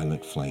the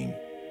violet flame.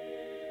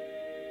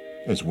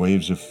 As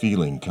waves of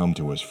feeling come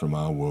to us from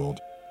our world,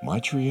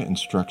 Maitreya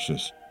instructs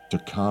us to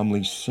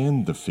calmly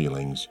send the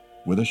feelings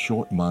with a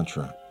short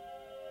mantra.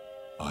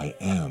 I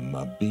am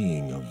a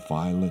being of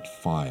violet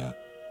fire.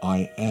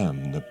 I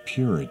am the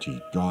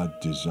purity God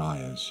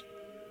desires.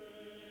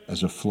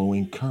 As a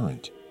flowing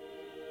current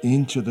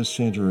into the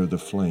center of the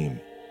flame.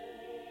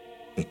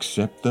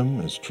 Accept them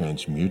as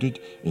transmuted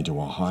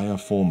into a higher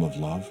form of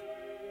love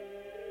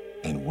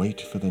and wait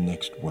for the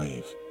next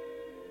wave.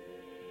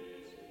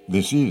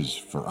 This is,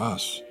 for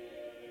us,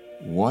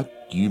 what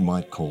you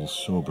might call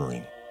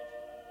sobering.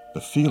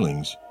 The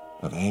feelings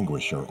of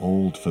anguish are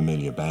old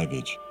familiar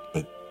baggage,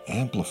 but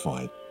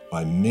amplified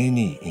by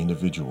many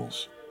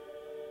individuals.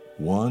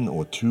 1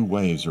 or 2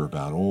 waves are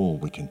about all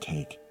we can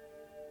take.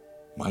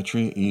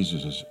 Maitreya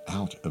eases us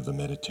out of the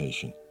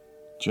meditation,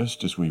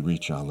 just as we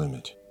reach our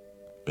limit.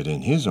 But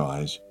in his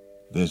eyes,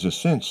 there's a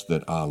sense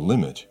that our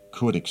limit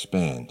could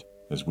expand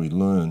as we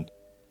learn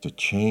to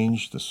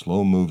change the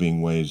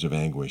slow-moving waves of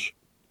anguish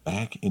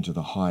back into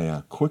the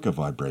higher, quicker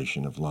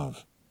vibration of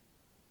love.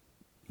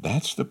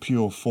 That's the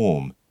pure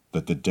form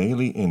that the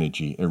daily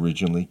energy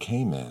originally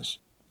came as,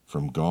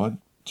 from God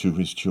to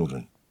his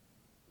children.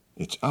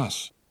 It's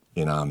us,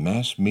 in our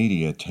mass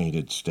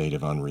media-tainted state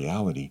of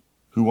unreality,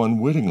 who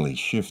unwittingly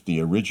shift the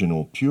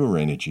original pure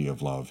energy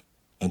of love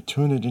and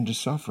turn it into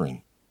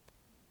suffering.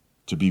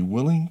 To be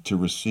willing to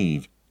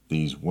receive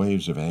these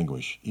waves of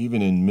anguish,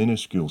 even in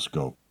minuscule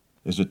scope,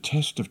 is a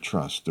test of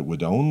trust that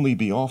would only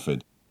be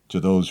offered to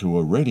those who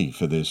are ready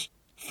for this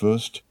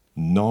first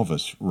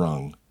novice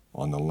rung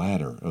on the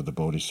ladder of the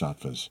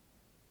Bodhisattvas.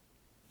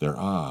 There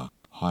are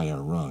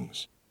higher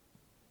rungs.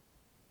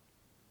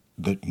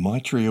 That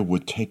Maitreya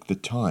would take the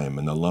time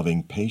and the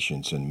loving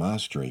patience and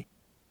mastery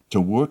to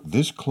work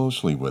this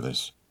closely with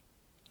us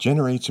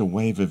generates a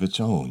wave of its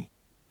own,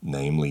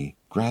 namely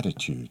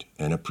gratitude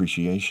and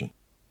appreciation.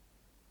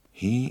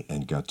 He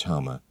and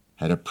Gautama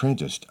had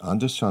apprenticed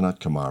under Sanat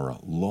Kumara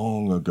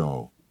long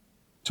ago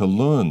to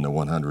learn the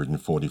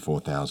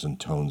 144,000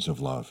 tones of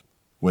love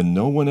when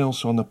no one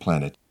else on the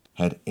planet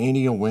had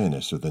any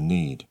awareness of the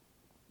need.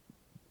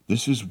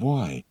 This is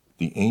why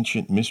the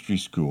ancient mystery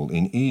school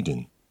in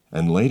Eden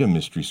and later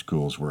mystery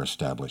schools were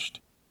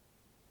established.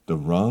 The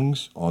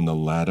rungs on the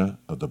ladder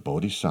of the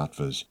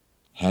Bodhisattvas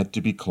had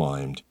to be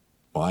climbed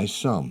by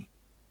some,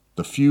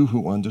 the few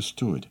who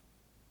understood.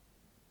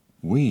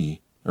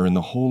 We are in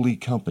the holy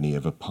company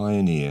of a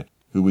pioneer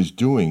who is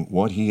doing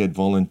what he had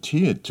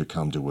volunteered to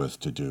come to earth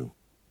to do.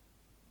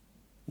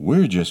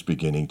 We're just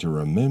beginning to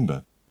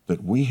remember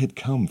that we had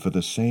come for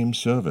the same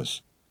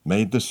service,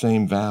 made the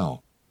same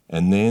vow,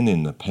 and then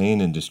in the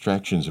pain and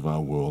distractions of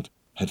our world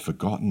had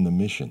forgotten the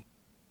mission.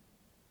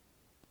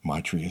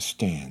 Maitreya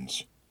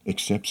stands,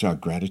 accepts our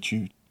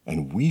gratitude,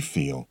 and we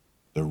feel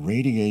the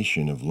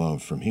radiation of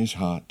love from his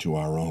heart to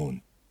our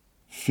own,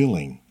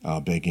 filling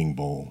our begging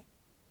bowl.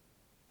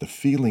 The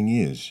feeling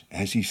is,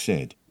 as he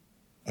said,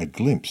 a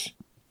glimpse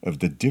of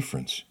the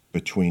difference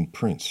between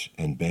prince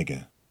and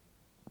beggar.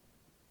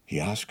 He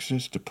asks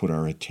us to put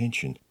our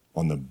attention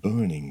on the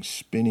burning,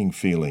 spinning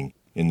feeling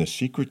in the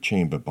secret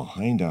chamber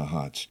behind our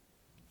hearts,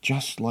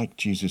 just like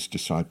Jesus'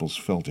 disciples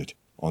felt it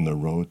on the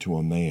road to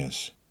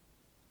Emmaus.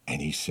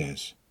 And he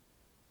says,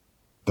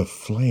 "The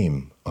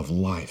flame of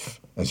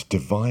life as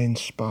divine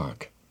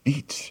spark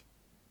beats,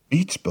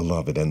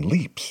 beloved, and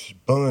leaps,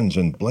 burns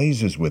and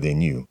blazes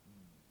within you.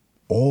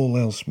 All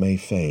else may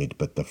fade,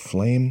 but the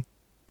flame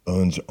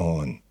burns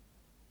on.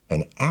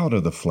 And out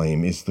of the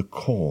flame is the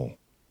call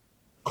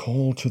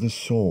to the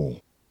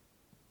soul.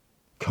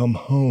 Come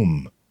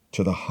home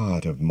to the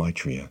heart of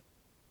Maitreya.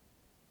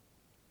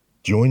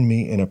 Join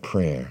me in a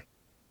prayer,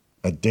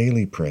 a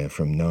daily prayer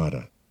from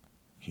Nada,"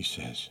 he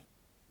says.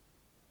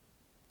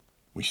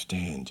 We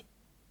stand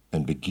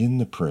and begin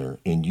the prayer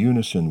in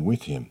unison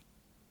with him,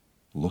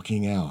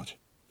 looking out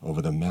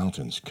over the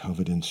mountains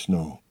covered in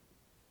snow.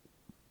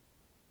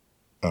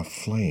 A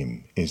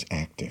flame is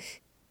active.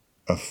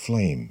 A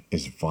flame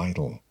is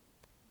vital.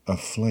 A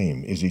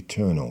flame is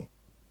eternal.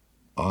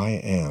 I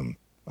am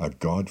a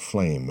God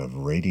flame of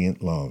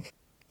radiant love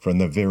from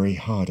the very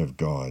heart of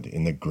God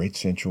in the great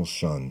central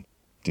sun,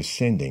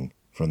 descending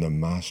from the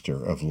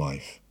Master of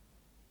life.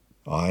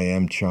 I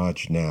am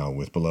charged now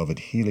with beloved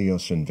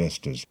Helios and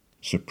Vesta's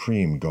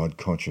supreme God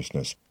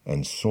consciousness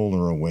and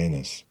solar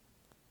awareness.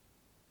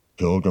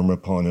 Pilgrim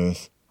upon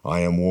earth,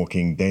 I am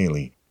walking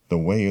daily the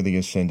way of the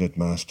ascended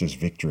Master's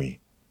victory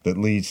that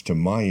leads to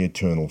my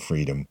eternal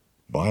freedom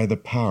by the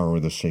power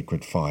of the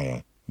sacred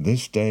fire,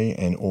 this day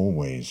and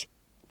always,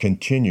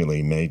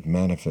 continually made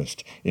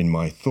manifest in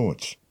my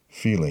thoughts,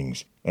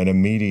 feelings, and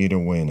immediate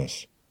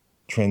awareness,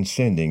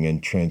 transcending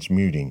and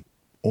transmuting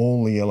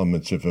all the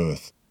elements of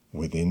earth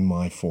within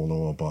my four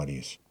lower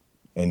bodies,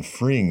 and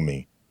freeing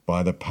me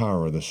by the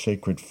power of the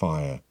sacred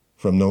fire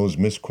from those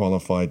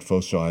misqualified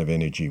foci of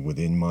energy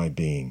within my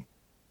being.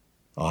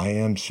 I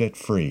am set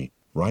free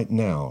right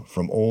now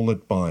from all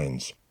that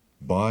binds,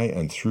 by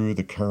and through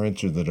the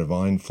currents of the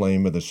divine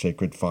flame of the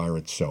sacred fire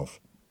itself,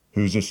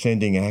 whose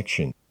ascending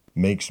action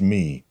makes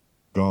me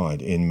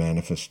God in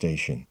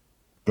manifestation,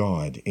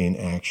 God in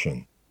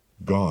action,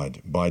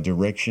 God by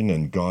direction,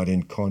 and God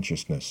in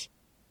consciousness.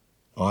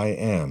 I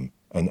am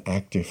an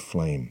active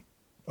flame.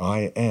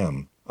 I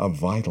am a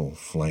vital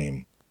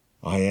flame.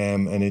 I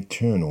am an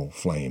eternal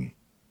flame.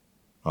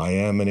 I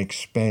am an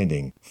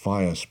expanding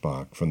fire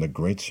spark from the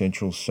great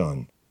central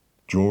sun,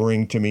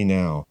 drawing to me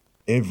now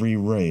every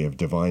ray of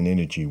divine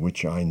energy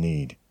which I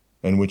need,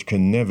 and which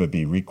can never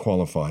be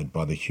requalified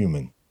by the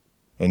human,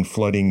 and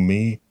flooding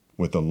me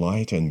with the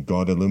light and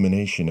God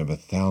illumination of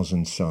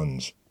 1,000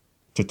 suns,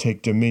 to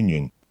take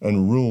dominion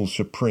and rule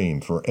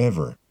supreme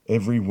forever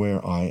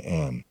everywhere I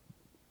am.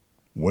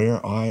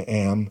 Where I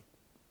am,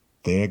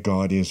 there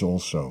God is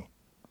also.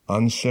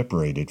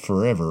 Unseparated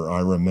forever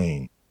I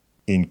remain,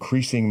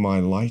 increasing my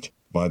light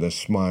by the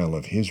smile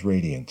of his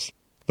radiance,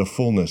 the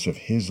fullness of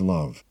his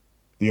love,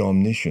 the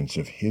omniscience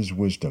of his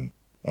wisdom,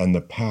 and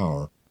the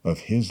power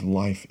of his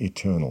life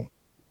eternal,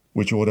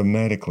 which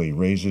automatically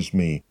raises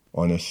me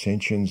on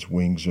ascension's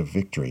wings of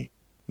victory,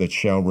 that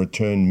shall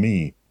return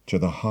me to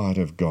the heart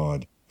of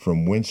God,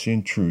 from whence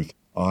in truth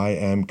I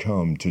am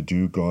come to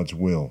do God's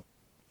will,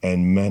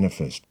 and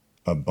manifest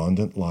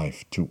abundant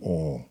life to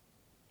all.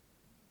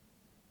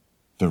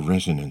 The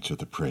resonance of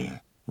the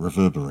prayer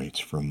reverberates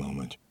for a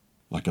moment,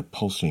 like a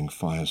pulsing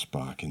fire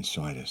spark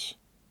inside us.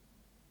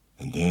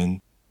 And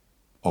then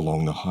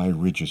along the high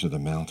ridges of the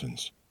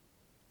mountains.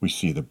 We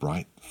see the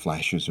bright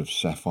flashes of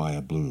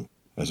sapphire blue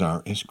as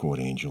our escort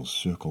angels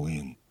circle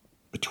in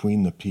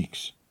between the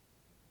peaks.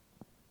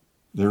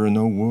 There are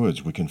no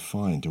words we can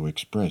find to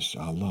express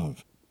our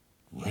love,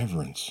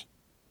 reverence,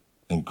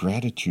 and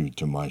gratitude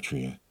to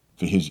Maitreya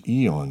for his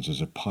eons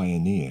as a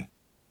pioneer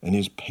and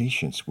his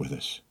patience with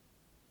us.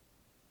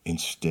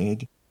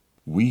 Instead,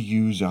 we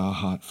use our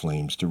heart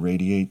flames to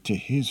radiate to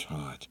his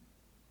heart.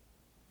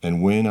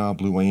 And when our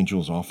blue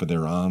angels offer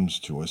their arms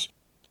to us,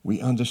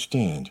 we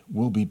understand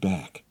we'll be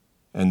back,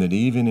 and that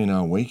even in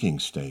our waking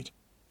state,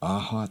 our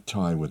heart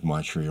tie with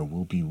Maitreya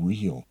will be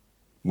real,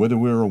 whether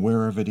we're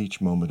aware of it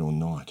each moment or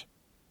not.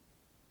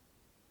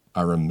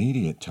 Our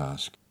immediate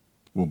task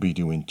will be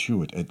to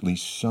intuit at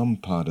least some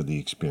part of the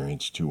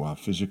experience to our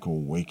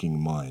physical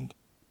waking mind.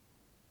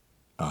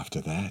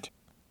 After that,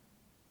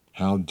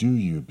 how do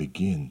you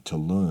begin to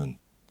learn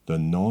the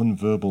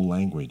non-verbal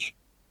language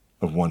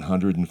of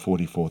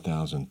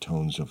 144,000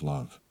 tones of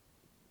love?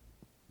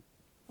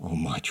 Oh,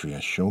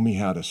 Maitreya, show me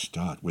how to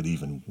start with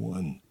even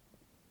one.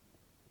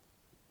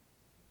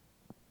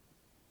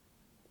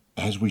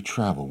 As we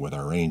travel with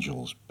our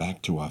angels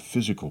back to our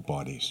physical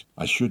bodies,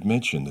 I should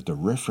mention that the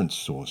reference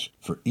source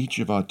for each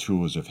of our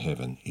tours of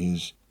heaven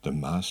is the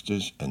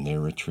Masters and their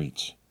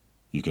retreats.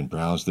 You can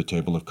browse the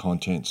table of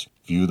contents,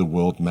 view the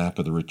world map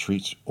of the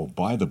retreats, or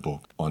buy the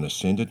book on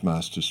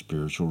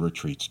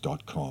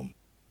AscendedMastersSpiritualRetreats.com.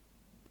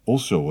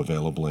 Also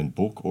available in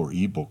book or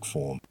ebook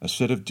form, a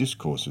set of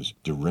discourses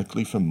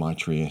directly from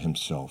Maitreya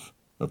himself,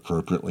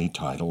 appropriately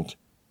titled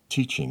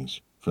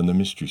Teachings from the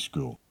Mystery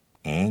School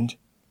and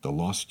The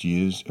Lost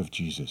Years of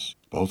Jesus.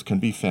 Both can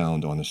be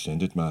found on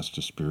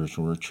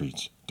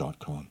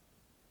AscendedMastersSpiritualRetreats.com.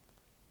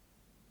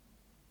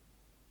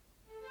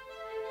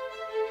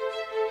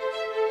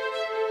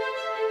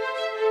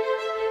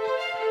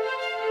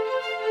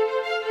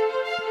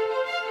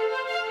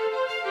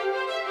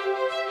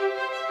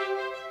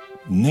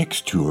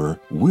 Next tour,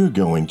 we're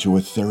going to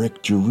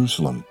etheric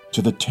Jerusalem,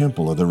 to the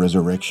Temple of the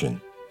Resurrection,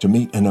 to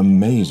meet an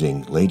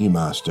amazing Lady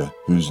Master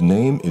whose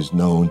name is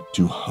known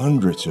to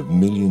hundreds of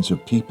millions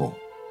of people.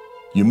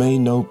 You may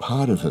know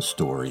part of her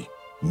story,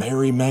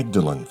 Mary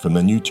Magdalene from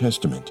the New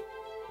Testament,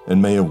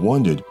 and may have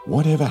wondered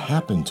whatever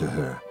happened to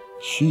her.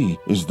 She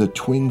is the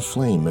twin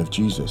flame of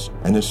Jesus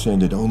and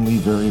ascended only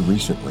very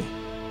recently.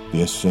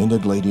 The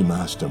Ascended Lady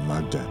Master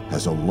Magda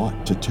has a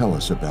lot to tell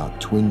us about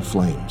twin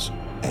flames.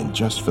 And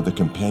just for the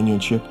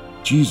companionship,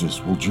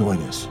 Jesus will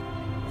join us.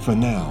 For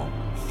now,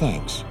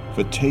 thanks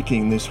for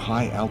taking this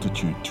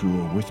high-altitude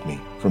tour with me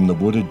from the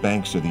wooded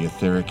banks of the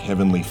etheric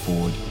heavenly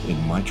ford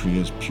in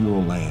Maitreya's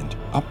Pure Land,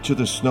 up to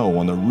the snow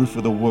on the roof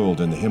of the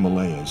world in the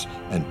Himalayas,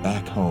 and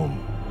back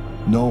home.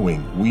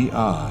 Knowing we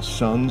are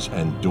sons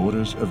and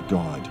daughters of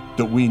God,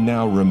 that we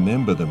now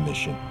remember the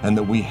mission, and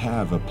that we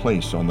have a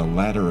place on the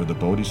ladder of the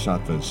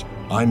Bodhisattvas,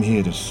 I'm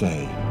here to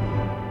say,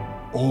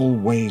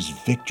 always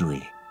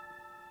victory.